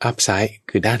อัพไซด์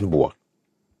คือด้านบวก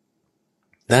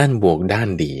ด้าน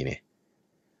ดีเนี่ย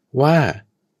ว่า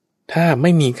ถ้าไ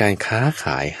ม่มีการค้าข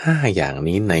าย5อย่าง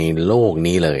นี้ในโลก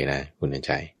นี้เลยนะคุณเดินใ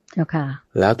จเจ้าค่ะ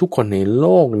แล้วทุกคนในโล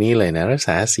กนี้เลยนะรักษ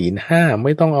าศีล5ไ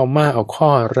ม่ต้องเอามากเอาข้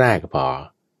อแรกพอ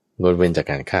งดเว้นจาก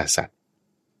การฆ่าสัตว์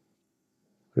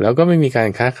แล้วก็ไม่มีการ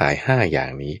ค้าขาย5อย่า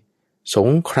งนี้สง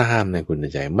ครามนะคุณ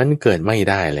ใจมันเกิดไม่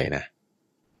ได้เลยนะ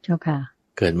เจ้าค่ะ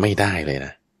เกิดไม่ได้เลยน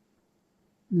ะ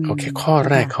เอาแค่ข้อ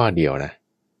แรกข้อเดียวนะ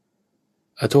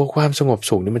ตัวความสงบ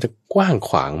สุขนี่มันจะกว้างข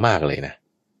วางมากเลยนะ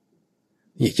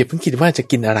อย่าเพิ่งคิดว่าจะ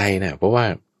กินอะไรนะเพราะว่า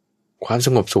ความส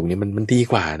งบสุขนี่มันดี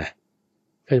กว่านะ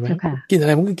เข้าใจไหมกินอะไ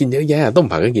รมันก็กินเยอะแยะต้ม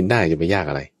ผักก็กินได้จะไปยาก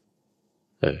อะไร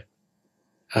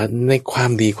ในควา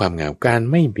มดีความงามการ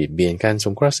ไม่เบียดเบียนการส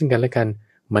งเคราะห์ซึ่งกันและกัน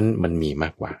มันมีมา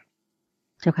กกว่า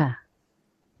เจ้าค่ะ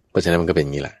เพราะฉะนั้นมันก็เป็นอ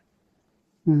ย่างนี้แหละ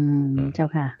เจ้า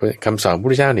ค่ะคำสอนพระพุท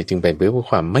ธเจ้าเนี่ยจึงเป็นเพื่อ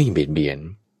ความไม่เบียดเบียน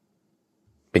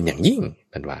เป็นอย่างยิ่ง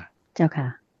ท่านว่าเจ้าค่ะ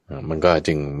มันก็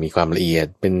จึงมีความละเอียด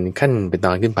เป็นขั้นเป็นต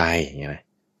อนขึ้นไปอย่างเงี้ยนะ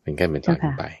เป็นขั้นเป็นตอน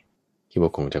ขึ้นไปคิดว่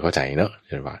าคงจะเข้าใจเนอะ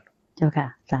ท่านว่าเจ้าค่ะ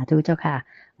สาธุเจ้าค่ะ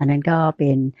อันนั้นก็เป็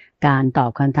นการตอ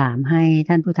บคำถามให้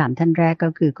ท่านผู้ถามท่านแรกก็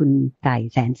คือคุณไก่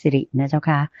แสนสิรินะเจ้า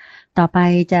ค่ะต่อไป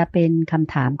จะเป็นค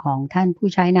ำถามของท่านผู้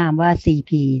ใช้นามว่า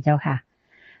CP เจ้าค่ะ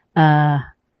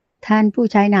ท่านผู้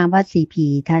ใช้นามว่า CP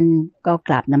ท่านก็ก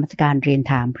ลับนมัสการเรียน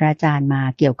ถามพระอาจารย์มา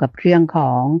เกี่ยวกับเรื่องข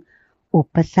องอุ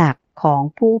ปสรรคของ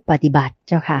ผู้ปฏิบัติ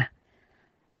เจ้าค่ะ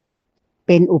เ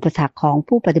ป็นอุปสรรคของ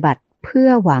ผู้ปฏิบัติเพื่อ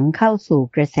หวังเข้าสู่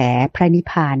กระแสพระนิพ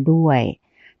พานด้วย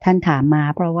ท่านถามมา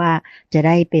เพราะว่าจะไ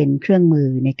ด้เป็นเครื่องมือ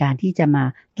ในการที่จะมา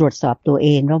ตรวจสอบตัวเอ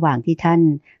งระหว่างที่ท่าน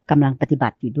กำลังปฏิบั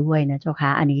ติอยู่ด้วยนะเจ้าค่ะ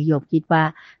อันนี้โยมคิดว่า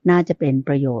น่าจะเป็นป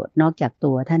ระโยชน์นอกจาก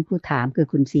ตัวท่านผู้ถามคือ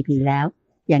คุณ CP แล้ว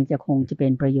ยังจะคงจะเป็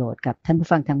นประโยชน์กับท่านผู้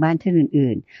ฟังทางบ้านท่าน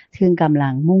อื่นๆซึ่งกำลั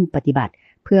งมุ่งปฏิบัติ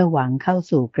เพื่อหวังเข้า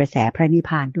สู่กระแสพระนิพพ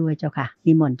านด้วยเจ้าค่ะ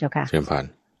นิมนต์เจ้าค่ะเชิญพาน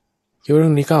เรื่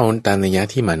องนี้ก็เอาตามนัยยะ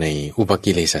ที่มาในอุป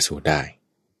กิเลสสูตรได้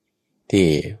ที่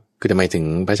คือทำไมถึง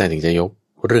พระอาจารย์ถึงจะยก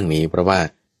เรื่องนี้เพราะว่า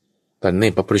ตอนนี้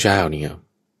พระพุทธเจ้าเนี่ย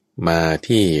มา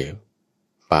ที่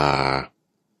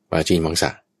ป่าจีนมังส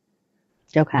ะ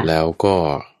เจ้าค่ะแล้วก็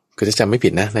คือถ้าจำไม่ผิ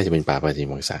ดนะน่าจะเป็นป่าจีน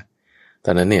มังสะต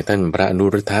อนนั้นเนี่ยท่านพระอนุ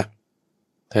รุทธะ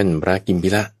ท่านพระกิมพิ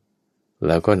ละแ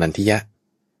ล้วก็นันทิยะ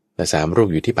และ3รูป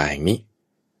อยู่ที่ป่าแห่งนี้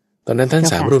ตอนนั้นท่าน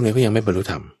3รูปเนี่ยก็ยังไม่บรรลุ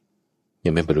ธรรม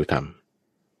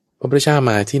พระพุทธเจ้า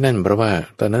มาที่นั่นเพราะว่า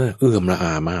ตอนนั้นเอื้อมละอ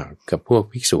ามากกับพวก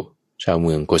ภิกษุชาวเ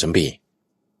มืองโกสัมพี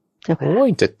โอ้ย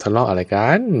จะทะเลาะอะไรกั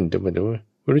นจะไม่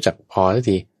รู้จักพอสัก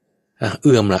ทีเ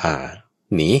อื้อมละอา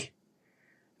ห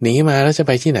นีมาแล้วจะไ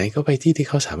ปที่ไหนก็ไปที่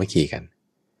เขาสามัคคีกัน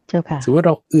เจ้าค่ะถือว่าเร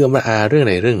าเอื้อมละอาเรื่อง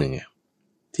ใดเรื่องหนึ่ง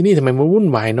ที่นี่ทำไมมันวุ่น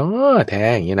วายเนาะแท้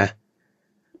อย่างนี้นะ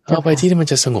เอาไปที่ที่มัน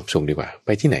จะสงบสุขดีกว่าไป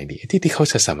ที่ไหนดีที่เขา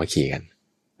จะสามัคคีกัน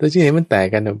แล้วที่ไหนมันแตก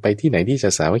กันไปที่ไหนที่จะ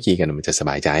สามัคคีกันมันจะส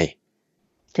บายใจ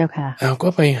เจ้าค่ะเอาก็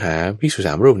ไปหาภิกษุ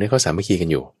3รูปนี้เขาสามัคคีกัน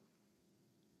อ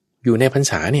ยู่ในพรร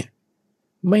ษาเนี่ย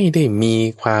ไม่ได้มี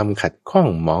ความขัดข้อง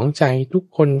หมองใจทุก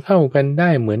คนเข้ากันได้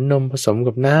เหมือนนมผสม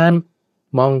กับน้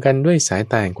ำมองกันด้วยสาย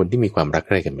ตาของคนที่มีความรักใ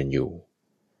คร่กันเป็นอยู่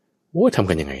โอ้ทำ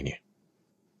กันยังไงเนี่ย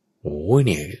โอ้เ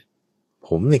นี่ยผ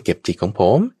มเนี่ยเก็บจิตของผ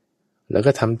มแล้ว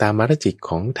ก็ทำตามมรรคจิต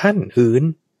ของท่านอื่น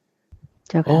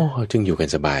โอ้จึงอยู่กัน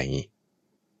สบายอย่างนี้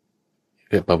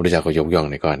พระพุทธเจ้าก็ยกย่อง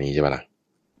ในกรณีใช่ปะล่ะ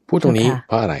พูดตรงนี้เ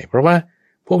พราะอะไรเพราะว่า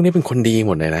พวกนี้เป็นคนดีห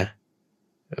มดเลยนะ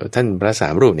ท่านพระ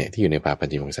3รูปเนี่ยที่อยู่ในป่าปัญ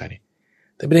จมังสาเนี่ย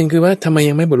แต่ประเด็นคือว่าทำไม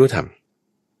ยังไม่บรรลุธรรม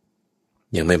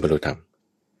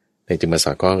จึงมาส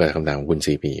อดคล้องกับคำถามของคุณ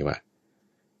ซีพีว่า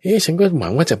ฉันก็หวั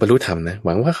งว่าจะบรรลุธรรมนะห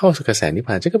วังว่าเข้าสู่กระแสนิพพ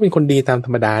านฉันก็เป็นคนดีตามธร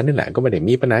รมดานี่แหละก็ไม่ได้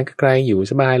มีปัญหากับใครอยู่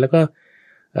สบายแล้วก็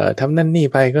ทำนั่นนี่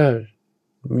ไปก็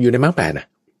อยู่ในมรรคแปดนะ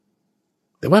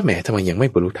แต่ว่าแหมทำไมยังไม่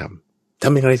บรรลุธรรมท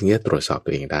ำยังไงถึงจะตรวจสอบตั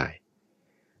วเองได้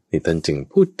นี่ท่านจึง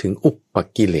พูดถึงอุป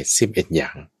กิเลส11อย่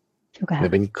างมั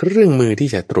นเป็นเครื่องมือที่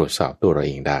จะตรวจสอบตัวเราเ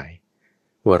องได้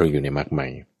ว่าเราอยู่ในมรรคไหม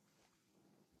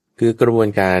คือกระบวน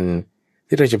การ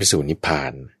ที่เราจะไปสู่นิพพา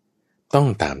นต้อง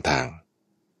ตามทาง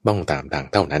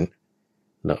เท่านั้น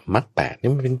เนอะมรรคแปดนี่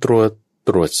มันเป็นตัว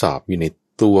ตรวจสอบอยู่ใน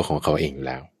ตัวของเขาเองอยู่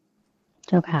แล้ว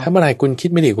ถ้าเมื่อไรคุณคิด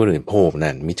ไม่ดีคนอื่นโพม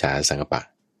นั่นมิจฉาสังกปะ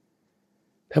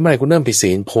ถ้าเมื่อไรคุณเริ่มผิด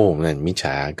ศีลโพมนั่นมิจฉ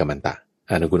ากัมมันตะ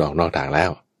อันนั้นคุณออกนอกทางแล้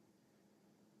ว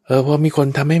พอมีคน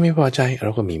ทำให้ไม่พอใจเร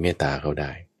าก็มีเมตตาเขาไ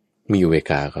ด้มีอุเบก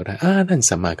ขาเขาได้นั่น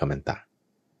สัมมากัมมันตะ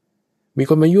มี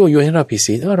คนมายั่วยวนให้เราผิด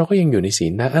ศีลเราก็ยังอยู่ในศี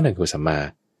ลนะอันนั้นคือสัมมา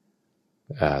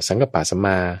สังกัปปะสัมม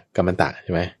ากัมมันตะใ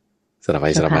ช่ไหมสลับไป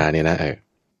สลับมาเนี่ยนะ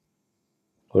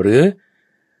หรือ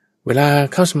เวลา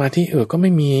เข้าสมาธิก็ไ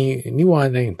ม่มีนิวรณ์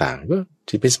อะไรต่างๆก็จ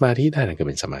ะเป็นสมาธิได้นั่นก็เ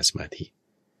ป็นสมาธิ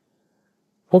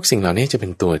พวกสิ่งเหล่านี้จะเป็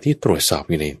นตัวที่ตรวจสอบ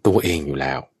อยู่ในตัวเองอยู่แ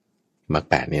ล้วมรรค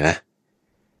แปดนี่นะ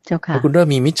พอคุณเริ่ม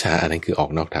มีมิจฉาอันนั้นคือออ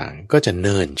กนอกทางก็จะเ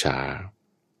นิ่นช้า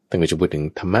ตั้งแต่จะพูดถึง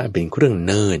ธรรมะเป็นเครื่องเ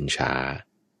นิ่นช้า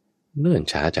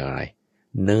จากอะไร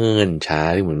เนิ่นช้า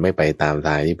ที่มันไม่ไปตามท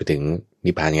างที่ไปถึง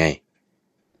นิพพานไง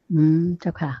เจ้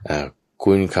าค่ะ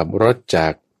คุณขับรถจา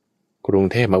กกรุง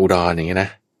เทพมาอุดรอย่างเงี้ยนะ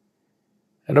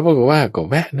แล้วบอกว่าก็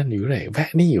แวะนั่นอยู่เลยแวะ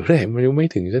นี่อยู่เลยมันยังไม่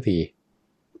ถึงสักที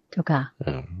เจ้าค่ะ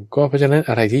ก็เพราะฉะนั้น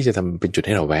อะไรที่จะทำเป็นจุดใ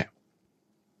ห้เราแวะ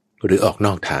หรือออกน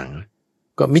อกทาง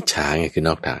ก็มิจฉาไงคือน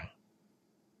อกทาง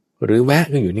หรือแวะ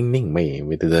ก็อยู่นิ่งๆไ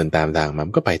ม่เดินตามทางมั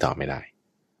นก็ไปต่อไม่ได้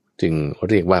จึง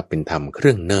เรียกว่าเป็นธรรมเค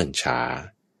รื่องเนิ่นช้า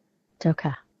เจ้า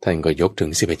ค่ะท่านก็ยกถึง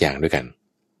11อย่างด้วยกัน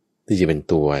ที่จะเป็น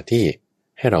ตัวที่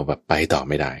ให้เราแบบไปต่อ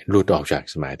ไม่ได้หลุดออกจาก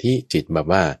สมาธิจิตแบบ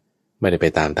ว่าไม่ได้ไป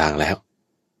ตามทางแล้ว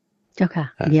เจ้าค่ะ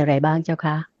มีอะไรบ้างเจ้า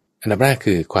ค่ะอันดับแรก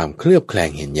คือความเคลือบแคลง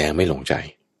เห็นแย้งไม่ลงใจ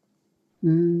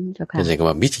เจ้าค่ะจะใช้คำ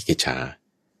ว่าวิจิกิจฉา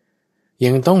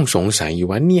ยังต้องสงสัยอยู่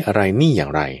ว่านี่อะไรนี่อย่า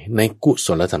งไรในกุศ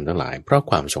ลธรรมทั้งหลายเพราะ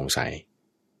ความสงสัย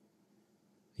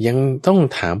ยังต้อง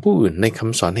ถามผู้อื่นในค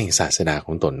ำสอนแห่งศาสดาข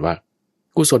องตนว่า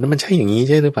กุศลมันใช่อย่างนี้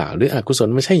ใช่หรือเปล่าหรืออกุศล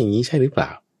มันใช่อย่างนี้ใช่หรือเปล่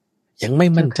ายังไม่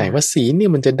มั่นใจว่าศีลเนี่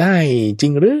ยมันจะได้จริ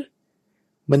งหรือ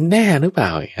มันแน่หรือเปล่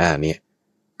าเนี่ย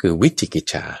คือวิจิกิจ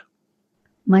ฉา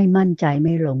ไม่มั่นใจไ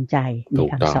ม่ลงใจใน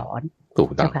คำสอนถู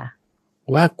กต้อง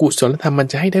ว่ากุศลธรรมมัน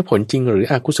จะให้ได้ผลจริงหรือ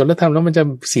อกุศลธรรมแล้วมันจะ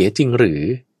เสียจริงหรือ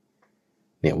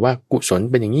เนี่ยว่ากุศล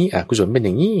เป็นอย่างนี้อกุศลเป็นอ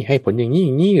ย่างนี้ให้ผลอย่างนี้อ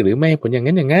ย่างนี้หรือไม่ให้ผลอย่าง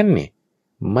นั้นอย่างนั้นเนี่ย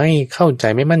ไม่เข้าใจ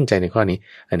ไม่มั่นใจในข้อนี้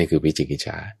อันนี้คือวิจิกิจฉ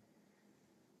า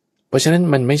เพราะฉะนั้น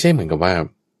มันไม่ใช่เหมือนกับว่า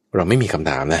เราไม่มีคำ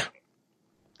ถามนะ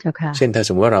เช่นถ้าส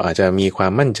มมติว่าเราอาจจะมีควา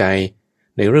มมั่นใจ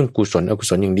ในเรื่องกุศลอกุ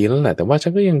ศลอย่างดีแล้วแหละแต่ว่าฉั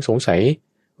นก็ยังสงสัย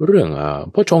เรื่อง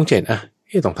โพชฌงค์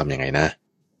 7ต้องทำยังไงนะ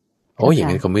อย่าง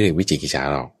นั้นเขาไม่เรียกวิจิกิจฉา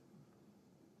หรอก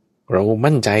เรา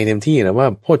มั่นใจเต็มที่แล้วว่า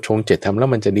โพชฌงค์ 7ทำแล้ว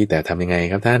มันจะดีแต่ทำยังไง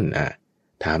ครับท่าน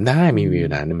ถามได้มีวิญ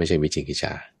ญาณนั่นไม่ใช่วิจิกิจฉ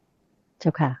าเจ้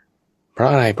าค่ะเพราะ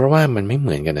อะไรเพราะว่ามันไม่เห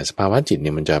มือนกันนะสภาวะจิตเ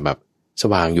นี่ยมันจะแบบส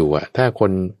ว่างอยู่ถ้าค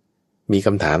นมีค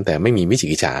ำถามแต่ไม่มีวิจิ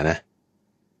กิจฉานะ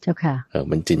เจ้าค่ะ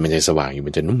มันจิตมันจะสว่างอยู่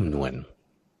มันจะนุ่มนวล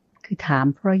คือถาม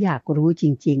เพราะอยากรู้จ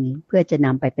ริงๆเพื่อจะน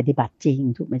ำไปปฏิบัติจริง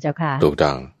ถูกไหมเจ้าค่ะถูก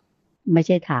ต้องไม่ใ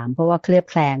ช่ถามเพราะว่าเคลือบ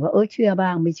แคลงว่าเชื่อบ้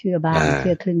างไม่เชื่อบ้างเ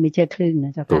ชื่อครึ่งไม่เชื่อครึ่งน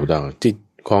ะเจ้าค่ะถูกต้องจิต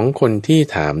ของคนที่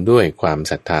ถามด้วยความ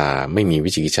ศรัทธาไม่มีวิ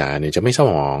จิกิจฉาเนี่ยจะไม่ส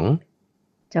มอง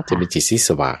จะเป็นจิตที่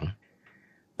สว่าง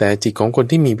แต่จิตของคน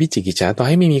ที่มีวิจิกิจฉาต่อใ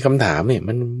ห้ไม่มีคำถามเนี่ย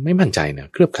มันไม่มั่นใจเนี่ย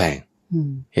เคลือบแคลง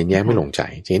เห็นแย้งไม่ลงใจ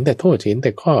เห็นแต่โทษเห็นแ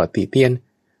ต่ข้อติเตียน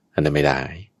อันนั้นไม่ได้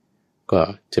ก็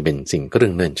จะเป็นสิ่งเรื่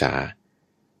องเนิ่นช้า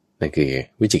นั่นคือ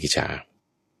วิจิกิจฉา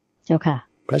เจ้าค่ะ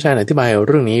พระอาจารย์อธิบายเ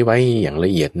รื่องนี้ไว้อย่างล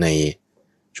ะเอียดใน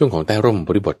ช่วงของใต้ร่มบ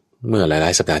ริบทเมื่อหล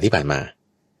ายๆสัปดาห์ที่ผ่านมา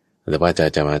แต่ว่า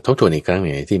จะมาทบทวนอีกครั้งห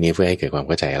นึ่งที่นี้เพื่อให้เกิดความเ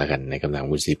ข้าใจแล้วกันในกำลัง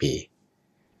วุฒิซีพี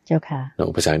เจ้าค่ะ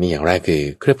อุปสรรคนี้อย่างแรกคือ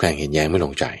เคลือบแคลงเห็นแย้งไม่ล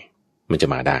งใจมันจะ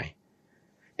มาได้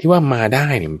ที่ว่ามาได้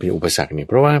เนี่ยมันเป็นอุปสรรคเนี่ย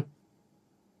เพราะว่า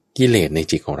กิเลสใน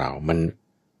จิตของเรามัน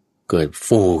เกิด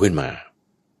ฟูขึ้นมา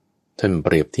ท่านเป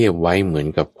รียบเทียบไว้เหมือน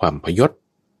กับความพยศ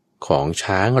ของ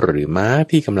ช้างหรือม้า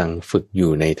ที่กำลังฝึกอ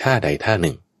ยู่ในท่าใดท่าห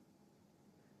นึ่ง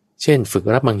เช่นฝึก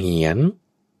รับบังเหียน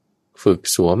ฝึก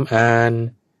สวมอาน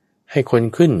ให้คน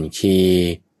ขึ้นขี่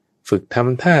ฝึกท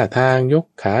ำท่าทางยก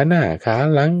ขาหน้าขา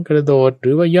หลังกระโดดห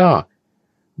รือว่าย่อ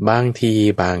บางที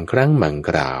บางครั้งบาง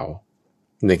คราว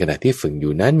ในขณะที่ฝึกอ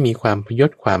ยู่นั้นมีความพย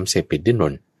ศความเสพติดดิ้นร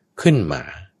นขึ้นมา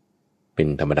เป็น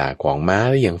ธรรมดาของม้า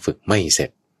และยังฝึกไม่เสร็จ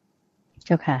เ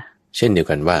จ้าค่ะเช่นเดียว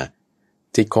กันว่า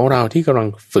จิตของเราที่กำลัง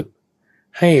ฝึก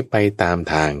ให้ไปตาม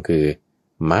ทางคือ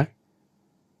มรรค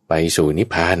ไปสู่นิพ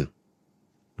พาน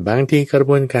บางทีกระ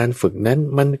บวนการฝึกนั้น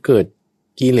มันเกิด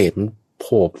กิเลสมันโผ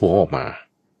ล่พวงออกมา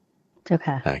เจ้า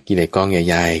ค่ะกิเลสกองใ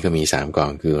หญ่ๆก็มี3กอ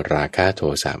งคือราคะโท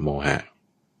สะโมหะ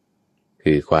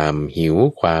คือความหิว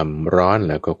ความร้อน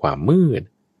แล้วก็ความมืด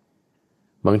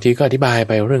บางทีก็อธิบายไ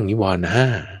ปเรื่องนิวรณ์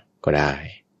5ก็ได้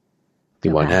นิ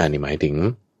วรณ์5นี่หมายถึง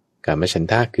กามฉัน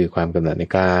ทะคือความกำหนัดใน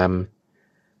กาม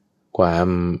ความ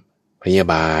พยา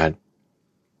บาท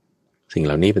สิ่งเห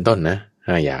ล่านี้เป็นต้นนะ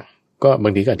5อย่างก็บา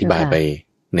งทีก็อธิบายไป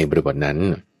ในบริบทนั้น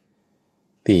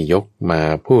ที่ยกมา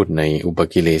พูดในอุป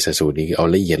กิเลสสูตรนี้เอา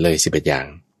ละเอียดเลย11อย่าง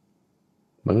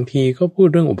บางทีก็พูด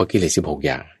เรื่องอุปกิเลส16อ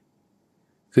ย่าง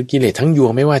คือกิเลสทั้งยว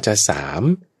งไม่ว่าจะ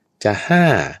3จะ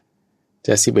5จ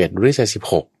ะ11หรือจะ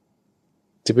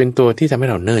16จะเป็นตัวที่ทำให้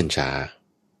เราเนิ่นช้า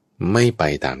ไม่ไป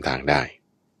ตามทางได้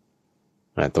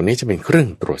ตรงนี้จะเป็นเครื่อง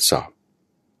ตรวจสอบ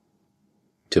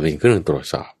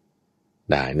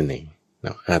ได้นั่นเอง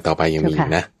ต่อไปยังมีอีก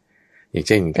นะอย่างเ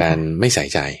ช่นการไม่ใส่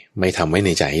ใจไม่ทำไว้ใน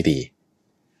ใจให้ดี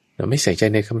เราไม่ใส่ใจ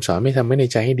ในคำสอนไม่ทำไว้ใน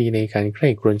ใจให้ดีในการใคร่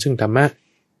ครวญซึ่งธรรมะ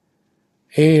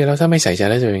แล้วถ้าไม่ใส่ใจ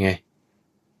แล้วจะเป็นไง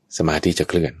สมาธิจะ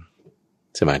เคลื่อน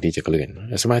สมาธิจะเคลื่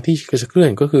อน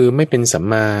ก็คือไม่เป็นสัม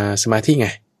มาสมาธิไง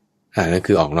นั่น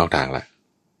คือออกนอกทางละ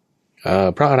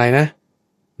เพราะอะไรนะ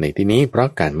ในที่นี้เพราะ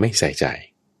การไม่ใส่ใจ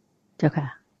เจ้าค่ะ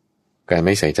การไ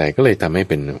ม่ใส่ใจก็เลยทำให้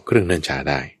เป็นเครื่องเนิ่นช้า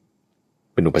ได้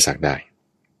เป็นอุปสรรคได้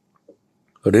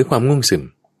หรือความง่วงซึ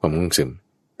ม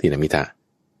ทีนมิทะ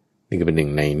นี่ก็เป็นหนึ่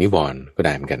งในนิวรณ์ก็ไ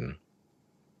ด้เหมือนกัน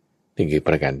นี่คือป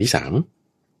ระการที่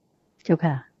3เจ้า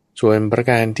ค่ะส่วนประ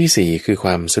การที่4คือคว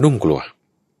ามสะดุ้งกลัว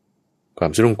ควา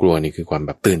มสะดุ้งกลัวนี่คือความแ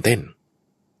บบตื่นเต้น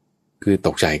คือต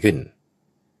กใจขึ้น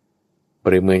เป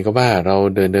รียบเหมือนกับว่าเรา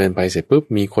เดินไปเสร็จปุ๊บ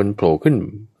มีคนโผล่ขึ้น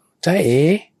จ้าเอ๋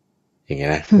อย่างเงี้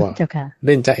ยนะว่าเ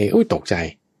ล่นจ้าเอ๋ตกใจ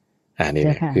นี่เ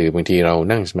นี่ยคือบางทีเรา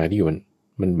นั่งสมาธิอยู่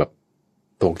มันแบบ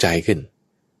ตกใจขึ้น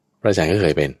พระอาจารย์ก็เค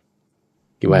ยเป็น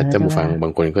ที่ว่าท่านผู้ฟังบา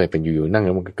งคนก็เคยเป็นอยู่ๆนั่งแ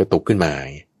ล้วมันก็กระตุกขึ้นมา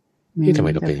ทำไม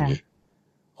เราเป็นอย่างนี้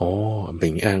เป็นอ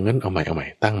ย่างนี้งั้นเอาใหม่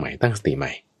ตั้งใหม่ตั้งสติให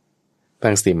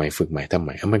ม่ฝึกใหม่ทำให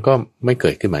ม่มันก็ไม่เ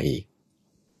กิดขึ้นมาอีก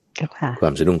ควา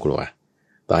มสะดุ้งกลัว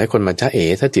ต่อให้คนมาจ้าเอ๋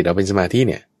ถ้าจิตเราเป็นสมาธิ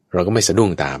เนี่ยเราก็ไม่สะดุ้ง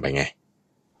ตามไปไง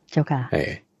เจ้าค่ะ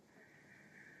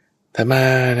ถัดมา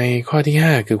ในข้อที่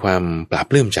5คือความปราบ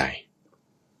ปลื้มใจ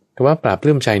คำว่าปราบป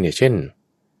ลื้มใจเนี่ยเช่น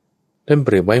ท่านเป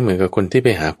รียบไว้เหมือนกับคนที่ไป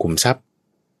หาขุมทรัพย์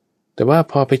แต่ว่า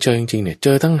พอไปเจอจริงๆเนี่ยเจ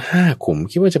อตั้ง5ขุม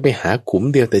คิดว่าจะไปหาขุม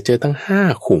เดียวแต่เจอตั้ง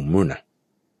5ขุมนู่นน่ะ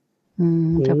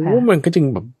มันก็จึง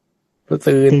แบบ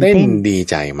ตื่นเต้นดี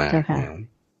ใจมาก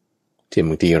ที่บ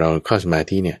างทีเราเข้าสมา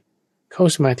ธิเนี่ยเข้า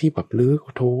สมาธิแบบลึก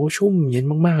โถชุ่มเย็น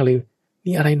มากๆเลย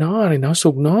นี่อะไรเนาะสุ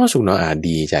ขเนาะ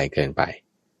ดีใจเกินไป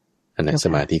อันนั้นส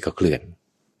มาธิก็เคลื่อน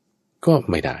ก็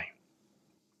ไม่ได้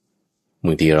บ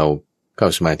างทีเราเข้า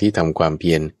สมาธิทำความเ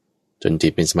พียรจนจิ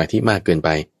ตเป็นสมาธิมากเกินไป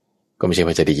ก็ไม่ใช่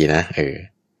ว่าจะดีนะ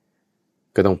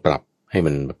ก็ต้องปรับให้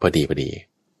มันพอดี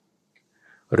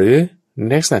หรือใ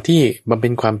นลักษณะที่บำเพ็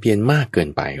ญความเพียรมากเกิน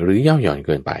ไปหรือย่อหย่อนเ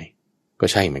กินไปก็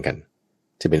ใช่เหมือนกัน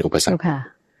จะเป็นอุปสรรค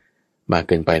มากเ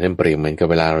กินไปนั่นเปรียบเหมือนกับ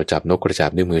เวลาเราจับนกกระจา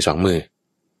บด้วยมือ2มือ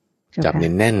จับแ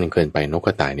น่นๆเกินไปนก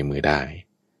ก็ตายในมือได้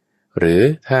หรือ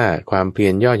ถ้าความเพีย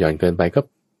รย่อหย่อนเกินไปก็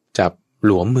จับห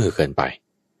ลวมมือเกินไป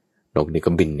นกนี่ก็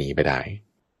บินหนีไปได้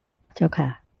เจ้าค่ะ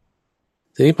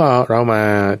ทีนี้พอเรามา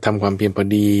ทำความเพียรพอ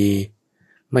ดี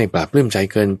ไม่ปราบปลื้มใจ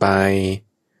เกินไป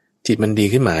จิตมันดี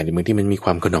ขึ้นมาบางทีมันมีคว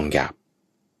ามขนองหยาบ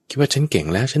คิดว่าฉันเก่ง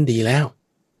แล้วฉันดีแล้ว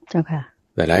เจ้าค่ะ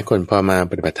แต่หลายคนพอมา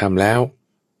ปฏิบัติธรรมแล้ว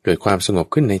เกิดความสงบ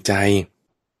ขึ้นในใจ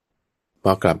พ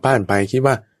อกลับบ้านไปคิด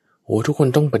ว่าโอ้ทุกคน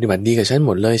ต้องปฏิบัติดีกับฉันห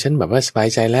มดเลยฉันแบบว่าสบาย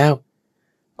ใจแล้ว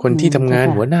คนที่ทำงาน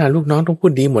หัวหน้าลูกน้องต้องพู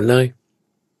ดดีหมดเลย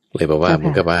บอกว่าเหมื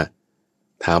อนกับว่า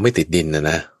เท้าไม่ติดดินน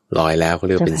ะลอยแล้วเขาเ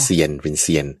รียกเป็นเซียน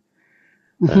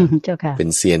เจ้าค่ะเป็น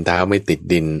เซียนเท้าไม่ติด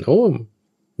ดิน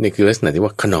นี่คือลักษณะที่ว่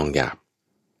าขนองหยาบ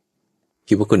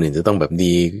คิดว่าคนอื่นจะต้องแบบ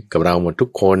ดีกับเราหมดทุก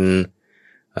คน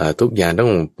ทุกอย่างต้อ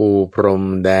งปูพรม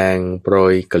แดงโปร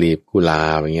ยกลีบกุหลา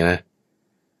บอย่างเงี้ยนะ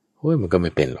มันก็ไ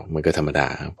ม่เป็นหรอกมันก็ธรรมดา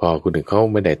พอคนอื่นเขา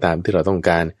ไม่ได้ตามที่เราต้อง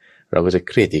การเราก็จะเ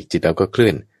ครียดอีกจิตเราก็เคลื่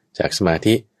อนจากสมา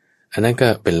ธิอันนั้นก็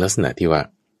เป็นลักษณะที่ว่า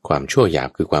ความชั่วหยาบ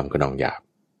คือความขนองหยาบ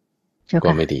ก็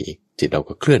ไม่ดีจิตเรา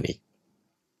ก็เคลื่อนอีก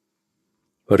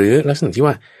หรือลักษณะที่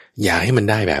ว่าอย่าให้มัน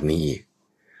ได้แบบนี้อีก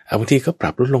บางทีก็ปรั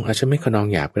บลดลงฉันไม่ขนอง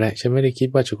หยาบก็ได้ฉันไม่ได้คิด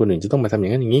ว่าคนอื่นจะต้องมาทำอย่า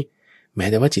งนั้นอย่างนี้แม้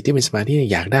แต่ว่าจิตที่เป็นสมาธิ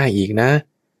อยากได้อีกนะ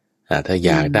ถ้าอ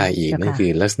ยากได้อีกนั่นคือ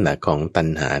ลักษณะของตัณ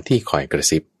หาที่คอยกระ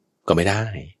ซิบก็ไม่ได้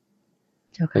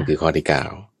นั่นคือข้อที่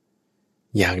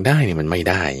9อยากได้เนี่ยมันไม่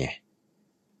ได้ไง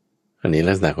อันนี้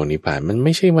ลักษณะของนิพพานมันไ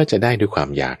ม่ใช่ว่าจะได้ด้วยความ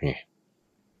อยากไง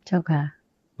เจ้าค่ะ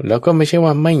แล้วก็ไม่ใช่ว่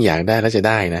าไม่อยากได้แล้วจะ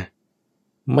ได้นะ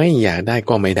ไม่อยากได้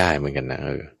ก็ไม่ได้เหมือนกันนะ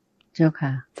เจ้าค่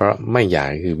ะเพราะไม่อยาก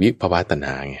คือวิภวตัณห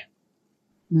าไง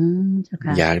เจ้าค่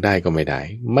ะอยากได้ก็ไม่ได้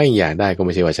ไม่อยากได้ก็ไ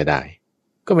ม่ใช่ว่าจะได้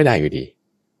ก็ไม่ได้อยู่ดี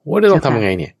ว่าจะต้องทำยังไง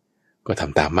เนี่ยก็ท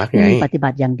ำตามมรรคไงปฏิบั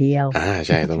ติอย่างเดียวใ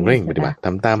ช่ต้องเร่งปฏิบัติท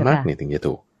ำตามมรรคเนี่ยถึงจะ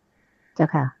ถูกเจ้า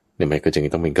ค่ะเดี๋ยวมันก็จึง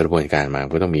ต้องเป็นกระบวนการมา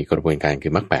ก็ต้องมีกระบวนการคื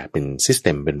อมรรคแปดเป็นซิสเ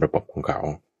ต็มเป็นระบบของเขา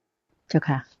เจ้า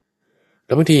ค่ะแ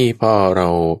ล้วบางทีพอเรา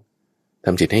ท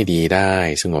ำจิตให้ดีได้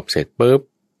สงบเสร็จปุ๊บ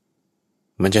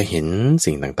มันจะเห็น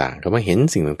สิ่งต่างๆคำว่าเห็น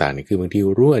สิ่งต่างๆนี่คือบางที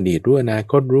รู้อดีตรู้อนา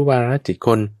คตรู้วาระจิตค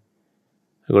น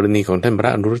กรณีของท่านพร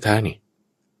ะอนุรุทธะนี่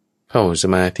เข้าส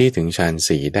มาธิถึงฌาน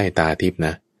สี่ได้ตาทิพย์น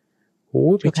ะโอ้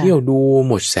ไปเที่ยวดู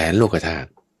หมดแสนโลกธาตุ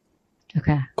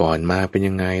ก่อนมาเป็น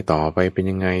ยังไงต่อไปเป็น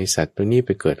ยังไงสัตว์ตัวนี้ไป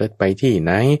เกิดแล้วไปที่ไห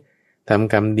นท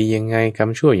ำกรรมดียังไงกรรม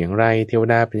ชั่วอย่างไรเทว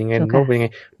ดาเป็นยังไงโลกเป็นยังไง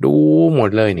ดูหมด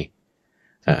เลยนี่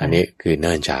อันนี้คือเ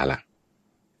นิ่นช้าละ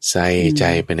ใส่ใจ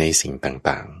ไปในสิ่ง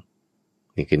ต่าง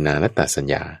ๆนี่คือนานัตตสัญ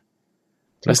ญา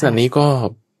ลักษณะนี้ก็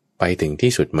ไปถึง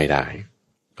ที่สุดไม่ได้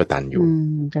ก็ตันอยู่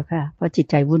เจ้าค่ะเพราะจิต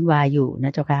ใจวุ่นวายอยู่น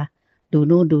ะเจ้าค่ะดู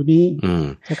นู่นดูนี่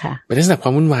เจ้าค่ะเป็นลักษณะควา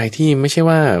มวุ่นวายที่ไม่ใช่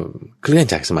ว่าเคลื่อน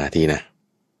จากสมาธินะ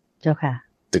เจ้าค่ะ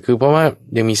แต่คือเพราะว่า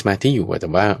ยังมีสมาธิอยู่แต่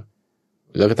ว่า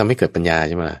แล้วก็ทำให้เกิดปัญญาใ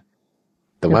ช่ไหมล่ะ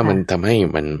แต่ว่ามันทำให้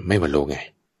มันไม่บรรลุไง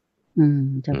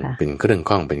เจ้าค่ะเป็นเครื่อง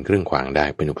ข้องเป็นเครื่องขวางได้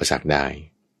เป็นอุปสรรคได้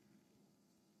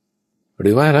ห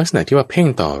รือว่าลักษณะที่ว่าเพ่ง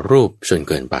ต่อรูปจน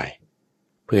เกินไป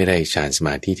เพื่อได้ฌานสม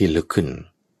าธิที่ลึกขึ้น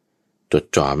จด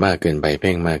จ่อมากเกินไปเ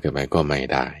พ่งมากเกินไปก็ไม่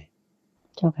ได้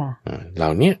เจ้าค่ะเหล่า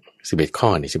นี้11ข้อ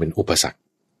นี่จะเป็นอุปสรรค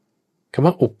คำ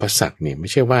ว่าอุปสรรคเนี่ยไม่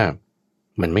ใช่ว่า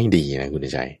มันไม่ดีนะคุณ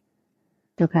ใจ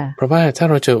เจ้าค่ะเพราะว่าถ้า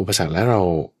เราเจออุปสรรคแล้วเรา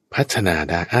พัฒนา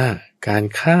ได้การ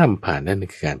ข้ามผ่านนั่น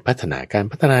คือการพัฒ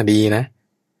นาดีนะ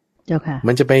เจ้าค่ะ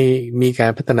มันจะไปมีกา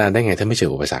รพัฒนาได้ไงถ้าไม่เจ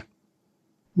ออุปสรรค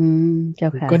เจ้า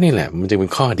ค่ะก็นี่แหละมันจะเป็น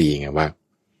ข้อดีไงว่า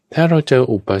ถ้าเราเจอ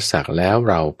อุปสรรคแล้ว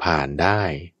เราผ่านได้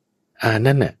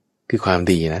นั่นน่ะคือความ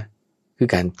ดีนะคือ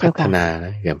การพัฒนาน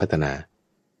ะการพัฒนา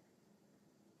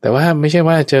แต่ว่าไม่ใช่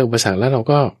ว่าเจออุปสรรคแล้วเรา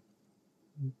ก็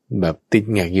แบบติด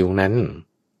แงกอยู่นั้น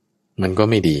มันก็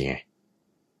ไม่ดีไง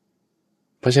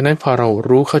เพราะฉะนั้นพอเรา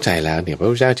รู้เข้าใจแล้วเนี่ยพระ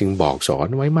พุทธเจ้าจึงบอกสอน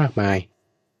ไว้มากมาย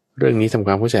เรื่องนี้ทำค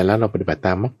วามเข้าใจแล้วเราปฏิบัติต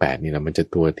ามมรรคแปดนี่แหละมันจะ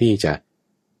ตัวที่จะ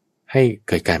ให้เ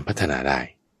กิดการพัฒนาได้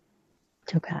เ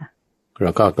จ้าค่ะเร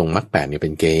าก็เอาตรงมรรคแปดนี่เป็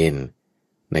นเกณฑ์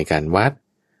ในการวัด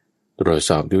ตรวจ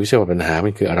สอบดูว่าปัญหามั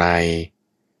นคืออะไร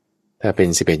ถ้าเป็น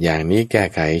11อย่างนี้แก้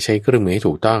ไขใช้เครื่องมือให้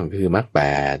ถูกต้องคือมรรคแป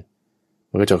ด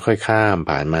มันก็จะค่อยข้าม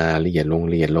ผ่านมาละเอียดล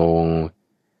ง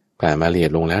ผ่านมาละเอีย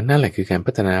ดลงแล้วนั่นแหละคือการ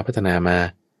พัฒนามา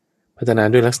พัฒนา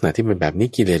ด้วยลักษณะที่เป็นแบบนี้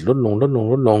กิเลสลดลง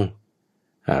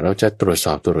เราจะตรวจส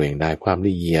อบตัวเองได้ความล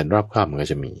ะเอียดรอบคอบมันก็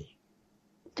จะมี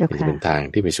จะเป็นทาง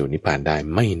ที่ไปสู่นิพพานได้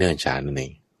ไม่เนิ่นช้านั่นเอ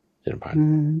งเจ้าค่ะ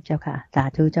เจ้าค่ะสา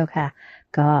ธุเจ้าค่ะ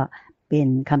ก็เป็น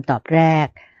คำตอบแรก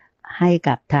ให้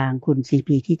กับทางคุณซี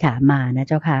พีที่ถามมานะ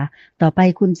เจ้าค่ะต่อไป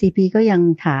คุณซีพีก็ยัง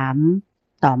ถาม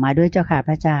ต่อมาด้วยเจ้าค่ะพ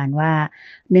ระอาจารย์ว่า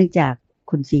เนื่องจาก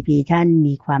คุณซีพีท่าน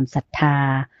มีความศรัทธา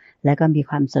และก็มี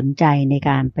ความสนใจใน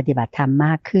การปฏิบัติธรรมม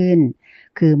ากขึ้น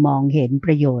คือมองเห็นป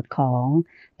ระโยชน์ของ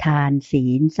ทานศี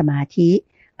ลสมาธิ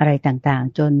อะไรต่าง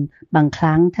ๆจนบางค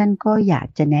รั้งท่านก็อยาก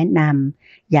จะแนะน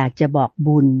ำอยากจะบอก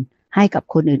บุญให้กับ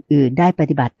คนอื่นๆได้ป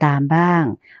ฏิบัติตามบ้าง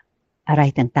อะไร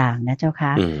ต่างๆนะเจ้าค่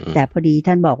ะแต่พอดี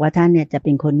ท่านบอกว่าท่านเนี่ยจะเ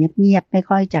ป็นคนเงียบๆไม่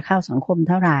ค่อยจะเข้าสังคม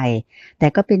เท่าไหร่แต่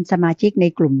ก็เป็นสมาชิกใน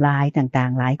กลุ่มไลน์ต่า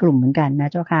งๆหลายกลุ่มเหมือนกันนะ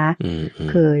เจ้าค่ะ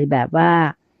เคยแบบว่า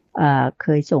เค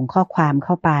ยส่งข้อความเ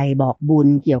ข้าไปบอกบุญ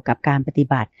เกี่ยวกับการปฏิ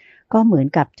บัติก็เหมือน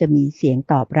กับจะมีเสียง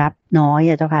ตอบรับน้อย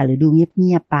เจ้าค่ะหรือดูเ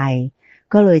งียบๆไป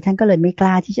ก็เลยท่านก็เลยไม่ก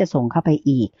ล้าที่จะส่งเข้าไป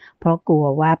อีกเพราะกลัว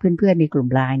ว่าเพื่อนๆในกลุ่ม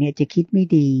ไลน์เนี่ยจะคิดไม่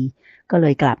ดีก็เล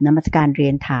ยกลับนมัสการเรี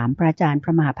ยนถามพระอาจารย์พร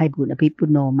ะมหาไพบูลย์อภิปุ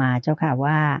โนมาเจ้าค่ะ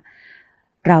ว่า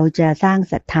เราจะสร้าง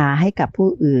ศรัทธาให้กับผู้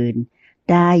อื่น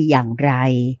ได้อย่างไร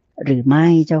หรือไม่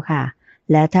เจ้าค่ะ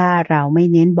และถ้าเราไม่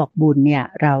เน้นบอกบุญเนี่ย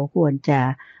เราควรจะ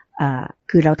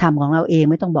คือเราทำของเราเอง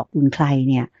ไม่ต้องบอกบุญใคร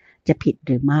เนี่ยจะผิดห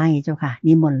รือไม่เจ้าค่ะ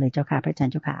นิมนต์เลยเจ้าค่ะพระอาจาร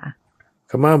ย์เจ้าค่ะ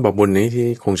คำว่าบอกบุญนี้ที่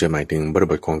คงจะหมายถึงบริ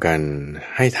บทของการ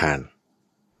ให้ทาน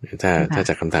ถ้าจ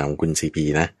ากคำถามของคุณซีพี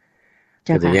นะ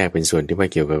ก็จะแยกเป็นส่วนที่ว่า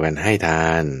เกี่ยวกับการให้ทา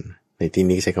นในที่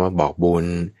นี้ใช้คำว่าบอกบุญ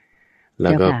แล้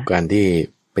วก็การที่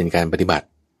เป็นการปฏิบัติ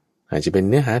อาจจะเป็น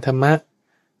เนื้อหาธรรมะ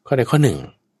ข้อใดข้อหนึ่ง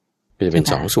ก็จะเป็น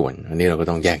สองส่วนอันนี้เราก็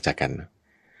ต้องแยกจากกัน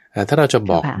ถ้าเราจะ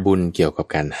บอกบุญเกี่ยวกับ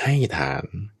การให้ทาน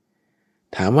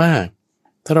ถามว่า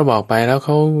ถ้าเราบอกไปแล้วเข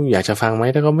าอยากจะฟังไหม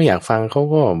ถ้าเขาไม่อยากฟังเขา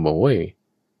ก็บอกว่า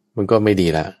มันก็ไม่ดี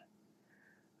ละ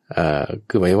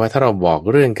คือหมายว่าถ้าเราบอก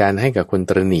เรื่องการให้กับคน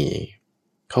ตระหนี่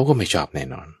เขาก็ไม่ชอบแน่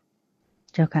นอน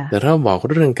เจ้าค่ะแต่ถ้าเราบอก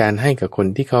เรื่องการให้กับคน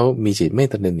ที่เขามีจิตไม่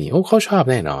ตระหนี่เขาชอบ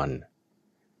แน่นอน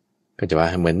ก็จะว่า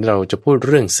เหมือนเราจะพูด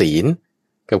เรื่องศีล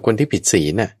กับคนที่ผิดศี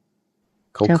ลน่ะ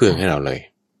เขาเคืองให้เราเลย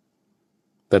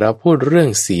แต่เราพูดเรื่อง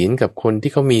ศีลกับคน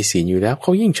ที่เขามีศีลอยู่แล้วเข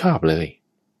ายิ่งชอบเลย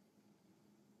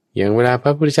อย่างเวลาพร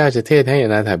ะพุทธเจ้าจะเทศให้อ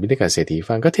นาถบิณฑิกเศรษฐี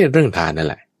ฟังก็เทศเรื่องทานนั่น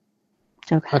แหละ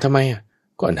ทำไม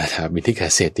ก็อนาถบิณฑิก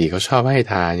เศรษฐีเขาชอบให้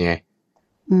ทานไง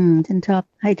ท่านชอบ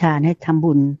ให้ทานให้ทำ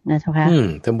บุญนะเจ้าค่ะ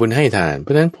ทำบุญให้ทานเพร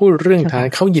าะฉะนั้นพูดเรื่องทาน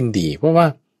เขายินดีเพราะว่า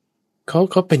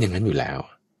เขาเป็นอย่างนั้นอยู่แล้ว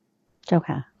เจ้า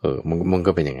ค่ะมัน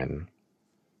ก็เป็นอย่างนั้น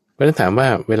เพราะฉะนั้นถามว่า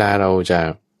เวลาเราจะ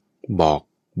บอก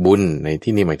บุญใน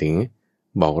ที่นี้หมายถึง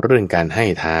บอกเรื่องการให้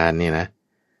ทานเนี่ยนะ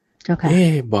เจ้าค่ะ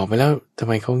บอกไปแล้วทำ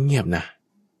ไมเขาเงียบนะ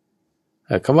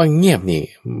คำว่าเงียบนี่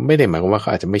ไม่ได้หมายความว่าเขา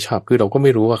อาจจะไม่ชอบคือเราก็ไ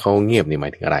ม่รู้ว่าเขาเงียบนี่หมา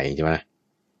ยถึงอะไรใช่ไหม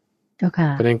เจ้าค่ะ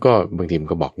เพราะฉะนั้นก็บางทีมัน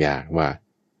ก็บอกยากว่า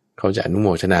เขาจะอนุโม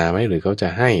ทนาไหมหรือเขาจะ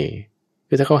ให้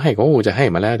คือถ้าเขาให้เขาจะให้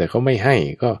มาแล้วแต่เขาไม่ให้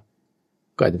ก็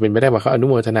อาจจะเป็นไปได้ว่าเขาอนุ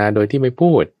โมทนาโดยที่ไม่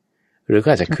พูดหรือก็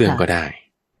อาจจะเคืองก็ได้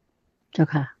เจ้า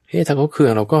ค่ะถ้าเขาเคือ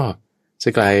งเราก็จะ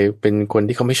กลายเป็นคน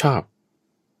ที่เขาไม่ชอบ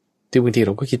ที่บางทีเร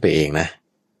าก็คิดไปเองนะ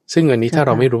ซึ่งอันนี้ถ้าเ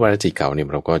ราไม่รู้วาระจิตเก่าเนี่ย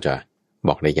เราก็จะบ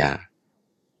อกได้ยาก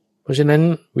เพราะฉะนั้น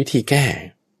วิธีแก้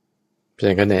อาจ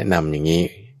ารย์ก็แนะนำอย่างนี้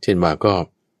เช่นว่าก็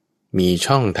มี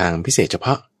ช่องทางพิเศษเฉพ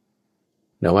าะ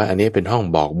นะว่าอันนี้เป็นห้อง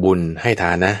บอกบุญให้ท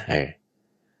านนะ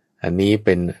อันนี้เ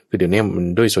ป็นคือเดี๋ยวนี้มัน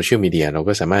ด้วยโซเชียลมีเดียเรา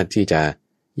ก็สามารถที่จะ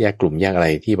แยกกลุ่มแยกอะไร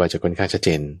ที่ว่าจะค่อนข้างชัดเจ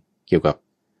นเกี่ยวกับ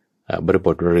บริบ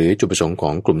ทหรือจุดประสงค์ขอ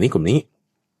งกลุ่มนี้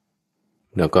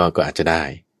แล้วก็อาจจะได้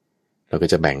เราก็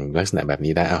จะแบ่งลักษณะแบบ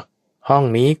นี้ได้ห้อง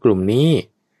นี้กลุ่มนี้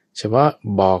เฉพาะ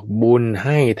บอกบุญใ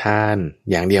ห้ทาน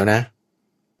อย่างเดียวนะ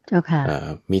เจ้าค่ะ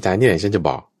มีทานที่ไหนฉันจะบ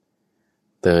อก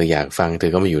เธออยากฟังเธ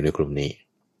อก็มาอยู่ในกลุ่มนี้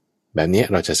แบบนี้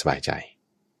เราจะสบายใจ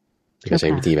ก็ใช้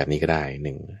วิธีแบบนี้ก็ได้ห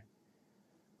นึ่ง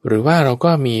หรือว่าเรา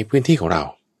ก็มีพื้นที่ของเรา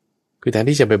คือแทน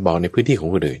ที่จะไปบอกในพื้นที่ของ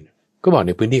คนอื่นก็บอกใ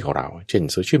นพื้นที่ของเราเช่น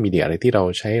โซเชียลมีเดียอะไรที่เรา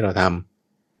ใช้เราท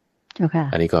ำเจ้าค่ะ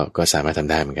อันนี้ก็สามารถทำ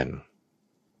ได้เหมือนกัน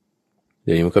เ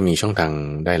ดี๋ยวนี้มันก็มีช่องทาง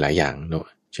ได้หลายอย่างเนอะ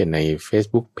เช่นใน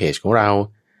Facebook Page ของเรา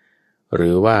หรื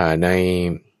อว่าใน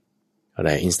อะไร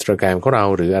Instagram ของเรา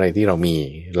หรืออะไรที่เรามี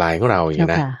LINE ของเราอย่าง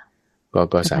นี้นะ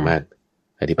ก็สามารถ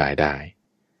อธิบายได้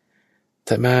แ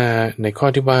ต่มาในข้อ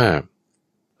ที่ว่า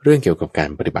เรื่องเกี่ยวกับการ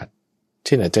ปฏิบัติเ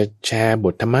ช่นอาจจะแชร์บ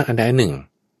ทธรรมะอันใดหนึ่ง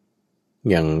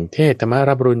อย่างเทศธรรมะ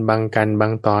รับรุณบางกันบา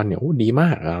งตอนเนี่ยดีมา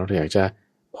กเราอยากจะ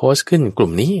โพสต์ขึ้นกลุ่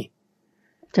มนี้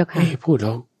พูดแ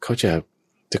ล้วเขาจะ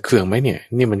เคืองไหมเนี่ย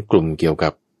นี่มันกลุ่มเกี่ยวกั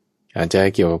บอาจจะ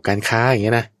เกี่ยวกับการค้าอย่างเ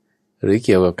งี้ยนะหรือเ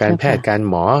กี่ยวกับการแพทย์การ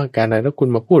หมอการอะไรแล้วคุณ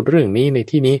มาพูดเรื่องนี้ใน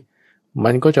ที่นี้มั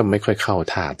นก็จะไม่ค่อยเข้า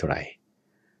ท่าเท่าไหร่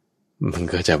มัน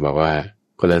ก็จะแบบว่า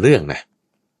คนละเรื่องนะ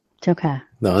เจ้าค่ะ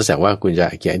นอกจากว่าคุณจะ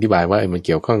อธิบายว่ามันเ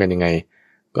กี่ยวข้องกันยังไง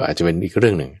ก็อาจจะเป็นอีกเรื่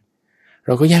องหนึ่งเร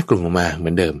าก็แยกกลุ่มออกมาเหมื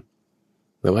อนเดิม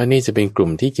แต่ว่านี่จะเป็นกลุ่ม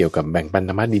ที่เกี่ยวกับแบ่งปันธ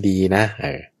รรมะดีๆนะ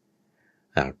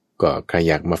ก็ใคร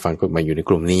อยากมาฟังก็มาอยู่ใน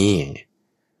กลุ่มนี้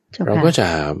เราก็จะ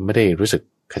ไม่ได้รู้สึก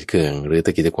ขัดเคืองหรือต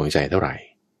ะกิดตะขวงใจเท่าไหร่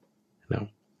นะ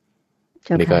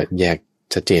นี่ก็แยก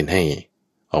ชัดเจนให้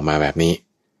ออกมาแบบนี้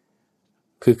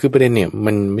คือประเด็นเนี่ย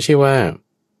มันไม่ใช่ว่า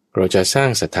เราจะสร้าง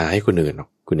ศรัทธาให้คนอื่นหรอก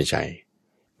คุณใจ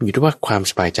อยู่ที่ว่าความ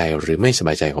สบายใจหรือไม่สบ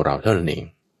ายใจของเราเท่านั้นเอง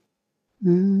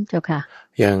เจ้าค่ะ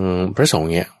อย่างพระสงฆ์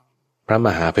เนี่ยพระม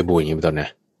หาไพบูลย์อย่างนี้เป็นต้นนะ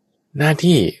หน้า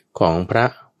ที่ของพระ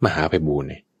มหาไพบูลย์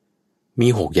เนี่ยมี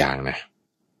6อย่างนะ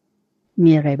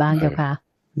มีอะไรบ้างเจ้าค่ะ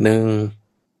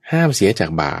 1. ห้ามเสียจาก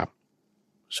บาป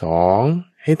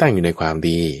 2. ให้ตั้งอยู่ในความ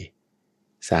ดี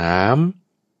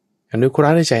 3. อนุเครา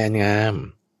ะห์ด้วยใจอันงาม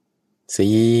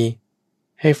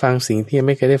 4. ให้ฟังสิ่งที่ไ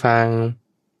ม่เคยได้ฟัง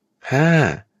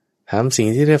 5. ทำสิ่ง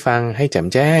ที่ได้ฟังให้แจ่ม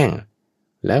แจ้ง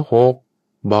และ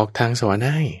 6. บอกทางสวรรค์ใ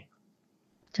ห้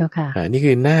เจ้าค่ะนี่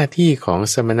คือหน้าที่ของ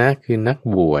สมณะคือนัก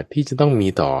บวชที่จะต้องมี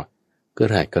ต่อกฤ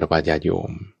หัสถ์กฤหัสถ์ญาติโย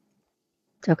ม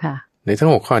เจ้าค่ะในทั้ง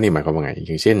6ข้อนี้หมายความว่าไงอ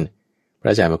ย่างเช่นพร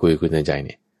ะอาจารย์มาคุยกับคุณเตือนใจเ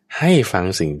นี่ยให้ฟัง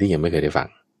สิ่งที่ยังไม่เคยได้ฟัง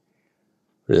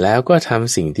แล้วก็ท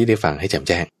ำสิ่งที่ได้ฟังให้แจ่มแ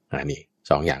จ้งนี่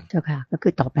2อย่างเจ้าค่ะก็คื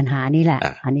อตอบปัญหานี่แหละ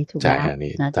อันนี้ถูกแล้ว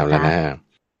นะตามแล้วนะ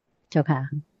เจ้าค่ะ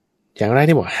อย่างแรก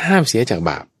ที่บอกห้ามเสียจาก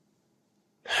บาป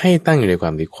ให้ตั้งอยู่ในควา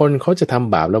มดีคนเขาจะท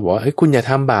ำบาปแล้วบอกว่าเฮ้ยคุณอย่า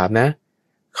ทำบาปนะ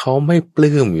เขาไม่ป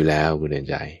ลื้มอยู่แล้วคุณเตือน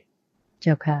ใจเ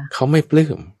จ้าค่ะเขาไม่ปลื้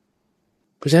ม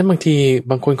เพราะฉะนั้นบางที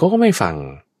บางคนเขาก็ไม่ฟัง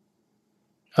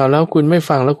แล้วคุณไม่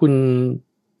ฟังแล้วคุณ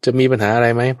จะมีปัญหาอะไร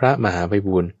ไหมพระมหาไพ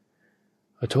บูลย์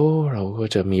โธ่เราก็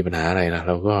จะมีปัญหาอะไรล่ะเ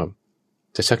ราก็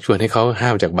จะชักชวนให้เขาห้า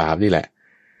มจากบาปนี่แหละ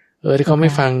ถ้าเขาไม่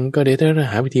ฟังก็เดี๋ยวต้อง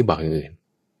หาวิธีบอกอย่างอื่น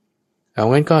เอา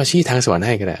งั้นก็ชี้ทางสวรรค์ใ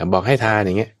ห้ก็ได้บอกให้ทานอ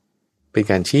ย่างเงี้ยเป็น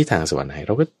การชี้ทางสวรรค์ให้เ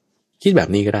ราก็คิดแบบ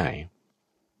นี้ก็ได้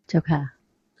เจ้าค่ะ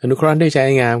อนุเคราะห์ด้วยใจ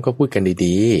งามก็พูดกัน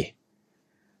ดี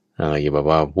ๆอย่าแบบ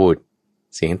ว่าพูด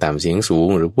เสียงต่ำเสียงสูง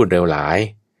หรือพูดเร็วหลาย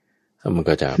มัน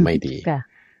ก็จะไม่ดี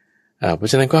เพรา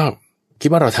ะฉะนั้นก็คิด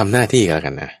ว่าเราทำหน้าที่กันแล้ว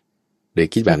กันนะ หรือ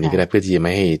คิดแบบนี้ก็ได้เพื่อที่จะไ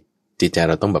ม่ให้จิตใจ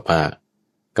เราต้องแบบว่า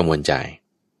กังวลใจ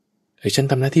ฉัน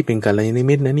ทำหน้าที่เป็นกัลยาณ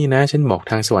มิตรนะนี่นะฉันบอก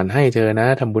ทางสวรรค์ให้เธอนะ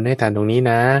ทำบุญให้ทานตรงนี้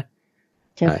นะ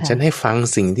ฉันให้ฟัง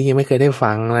สิ่งที่ยังไม่เคยได้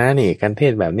ฟังนะนี่การเท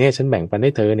ศแบบนี้ฉันแบ่งปันใ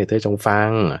ห้เธอเนี่ยเธอจงฟัง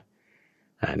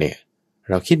เนี่ย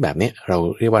เราคิดแบบนี้เรา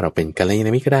เรียกว่าเราเป็นกัลยาณ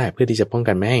มิตรก็ได้เพื่อที่จะป้อง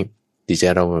กันไม่ให้จิตใจ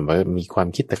เราแบบมีความ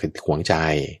คิดตะขิดขวางใจ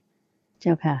เ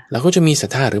จ้าค่ะเราก็จะมีศรัท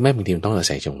ธาหรือไม่บางทีมันต้องอา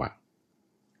ศัยจังหวะ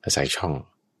อาศัยช่อง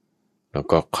แล้ว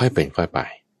ก็ค่อยเป็นค่อยไป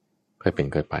ค่อยเป็น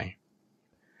ค่อยไป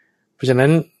เพราะฉะนั้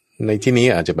นในที่นี้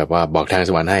อาจจะแบบว่าบอกทางส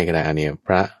วรรค์ให้ก็ได้อันนี้พ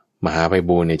ระมหาไพ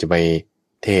บูลย์เนี่ยจะไป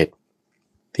เทศ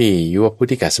ที่ยุวพุท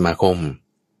ธิกสมาคม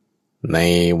ใน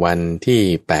วันที่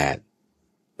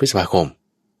8พฤษภาคม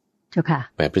เจ้าค่ะ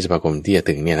8พฤษภาคมที่จะ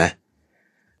ถึงเนี่ยนะ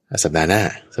สัปดาห์หน้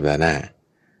า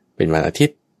เป็นวันอาทิต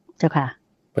ย์เจ้าค่ะ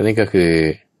เพราะนั่นก็คือ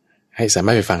ให้สาม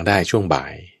ารถไปฟังได้ช่วงบ่า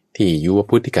ยที่ยุว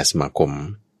พุทธิกสมาคม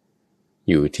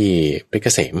อยู่ที่เพชรเก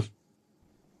ษม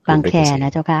บางแคนะ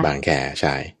เจ้าค่ะบางแคใ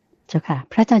ช่เจ้าค่ะ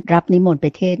พระอาจารย์รับนิมนต์ไป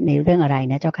เทศในเรื่องอะไร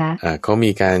นะเจ้าค่ะเขา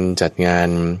มีการจัดงาน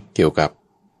เกี่ยวกับ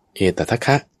เอตทัคค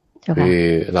ะคือ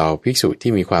เราภิกษุ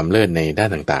ที่มีความเลิศในด้าน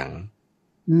ต่าง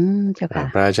เจ้าค่ะ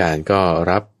พระอาจารย์ก็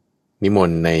รับนิม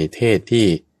นต์ในเทศที่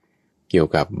เกี่ยว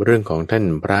กับเรื่องของท่าน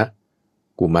พระ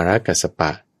กุมารกัสสป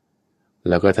ะ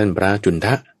แล้วก็ท่านพระจุนท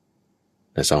ะ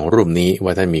สองรูปนี้ว่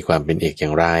าท่านมีความเป็นเอกอย่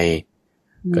างไร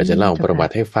ก็จะเล่าประวั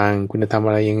ติให้ฟังคุณธรรมอ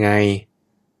ะไรยังไง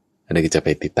อันนี้ก็จะไป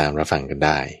ติดตามรับฟังกันไ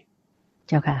ด้เ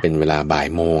จ้าค่ะเป็นเวลาบ่าย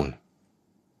โมง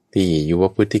ที่ยุว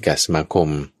พุทธิกสมาคม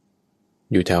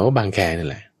อยู่แถวบางแคนั่น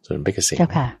แหละส่วนเพชรเกษมเจ้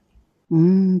าค่ะ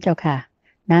เจ้าค่ะ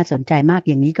น่าสนใจมาก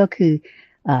อย่างนี้ก็คือ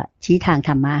ชี้ทางธ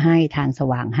รรมะให้ทางส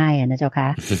ว่างให้นะเจ้าค่ะ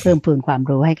เพิ่มพูนความ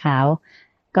รู้ให้เขา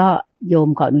ก็โยม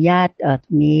ขออนุญาตต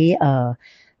รงนี้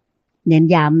เน้น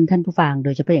ย้ำท่านผู้ฟังโด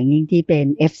ยเฉพาะอย่างยิ่งที่เป็น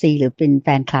FC หรือเป็นแฟ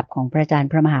นคลับของพระอาจารย์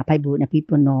พระมหาไพบูลย์อภิ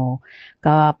ปุโน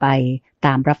ก็ไปต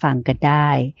ามรับฟังกันได้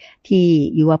ที่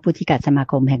ยุวพุทธิกสมา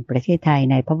คมแห่งประเทศไทย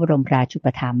ในพระบรมราชูป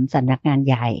ถัมภ์สำนักงาน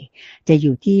ใหญ่จะอ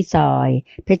ยู่ที่ซอย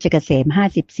เพชรเกษม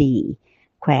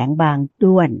54แขวงบาง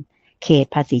ด้วนเขต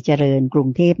ภาษีเจริญกรุง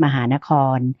เทพมหานค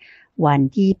รวัน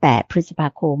ที่8พฤษภา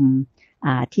คม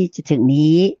ที่จะถึง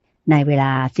นี้ในเวล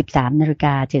า 13:00 น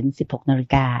ถึง 16:00 น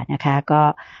นะคะก็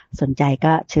สนใจ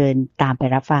ก็เชิญตามไป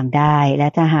รับฟังได้และ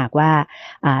ถ้าหากว่า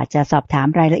จะสอบถาม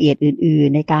รายละเอียดอื่น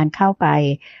ๆในการเข้าไป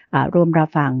ร่วมรับ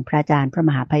ฟังพระอาจารย์พระม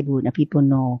หาไพบูลย์อภิปุ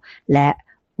โนและ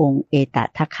องค์เอต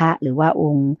ทัคคะหรือว่าอ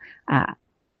งค์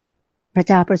พระเ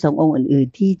จ้าประสงค์องค์อื่น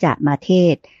ๆที่จะมาเท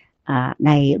ศใ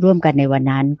นร่วมกันในวัน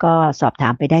นั้นก็สอบถา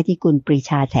มไปได้ที่คุณปรี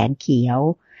ชาแสนเขียว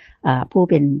ผู้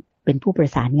เป็นผู้ประ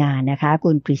สานงานนะคะ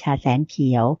คุณปรีชาแสนเขี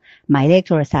ยวหมายเลข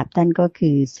โทรศัพท์ท่านก็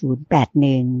คือ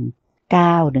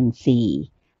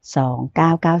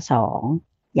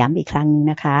0819142992ย้ำอีกครั้งนึง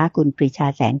นะคะคุณปรีชา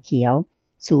แสนเขียว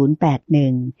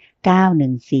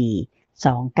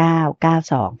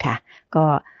0819142992ค่ะก็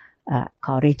ข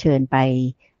อเรียนเชิญไป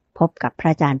พบกับพร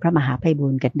ะอาจารย์พระมหาไพบู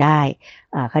ลย์กันได้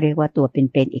เขาเรียกว่าตัวเ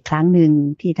ป็นอีกครั้งหนึ่ง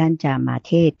ที่ท่านจะมาเ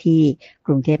ทศที่ก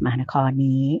รุงเทพมหานคร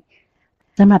นี้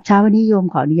สำหรับเช้าวันนี้โยม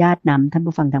ขออนุญาตนำท่าน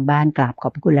ผู้ฟังทางบ้านกราบขอ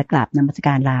บพระคุณและกราบนมัสก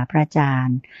ารลาพระอาจาร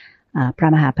ย์พระ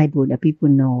มหาไพบูลย์อภิปุ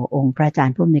โนองค์พระอาจาร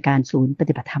ย์ผู้อำนวยการศูนย์ป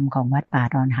ฏิบัติธรรมของวัดป่า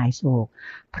ดอนหายโศก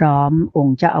พร้อมอง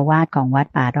ค์เจ้าอาวาสของวัด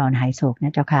ป่าดอนหายโศกน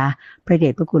ะเจ้าค่ะพระเด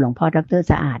ชพระคุณหลวงพ่อดร.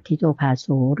สะอาดทิโตภาโส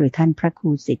หรือท่านพระครู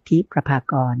สิทธิประภา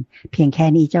กรเพียงแค่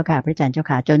นี้เจ้าค่ะพระอาจารย์เจ้า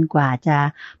ค่ะจนกว่าจะ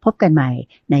พบกันใหม่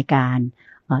ในการ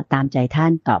ตามใจท่า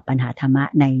นตอบปัญหาธรรมะ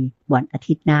ในวันอา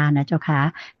ทิตย์หน้านะเจ้าค่ะ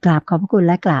กราบขอบพระคุณแ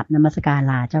ละกราบนมัสการ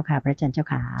ลาเจ้าค่ะพระอาจารย์เจ้า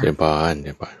ค่ะเจริญพร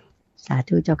สา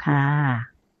ธุเจ้าค่ะ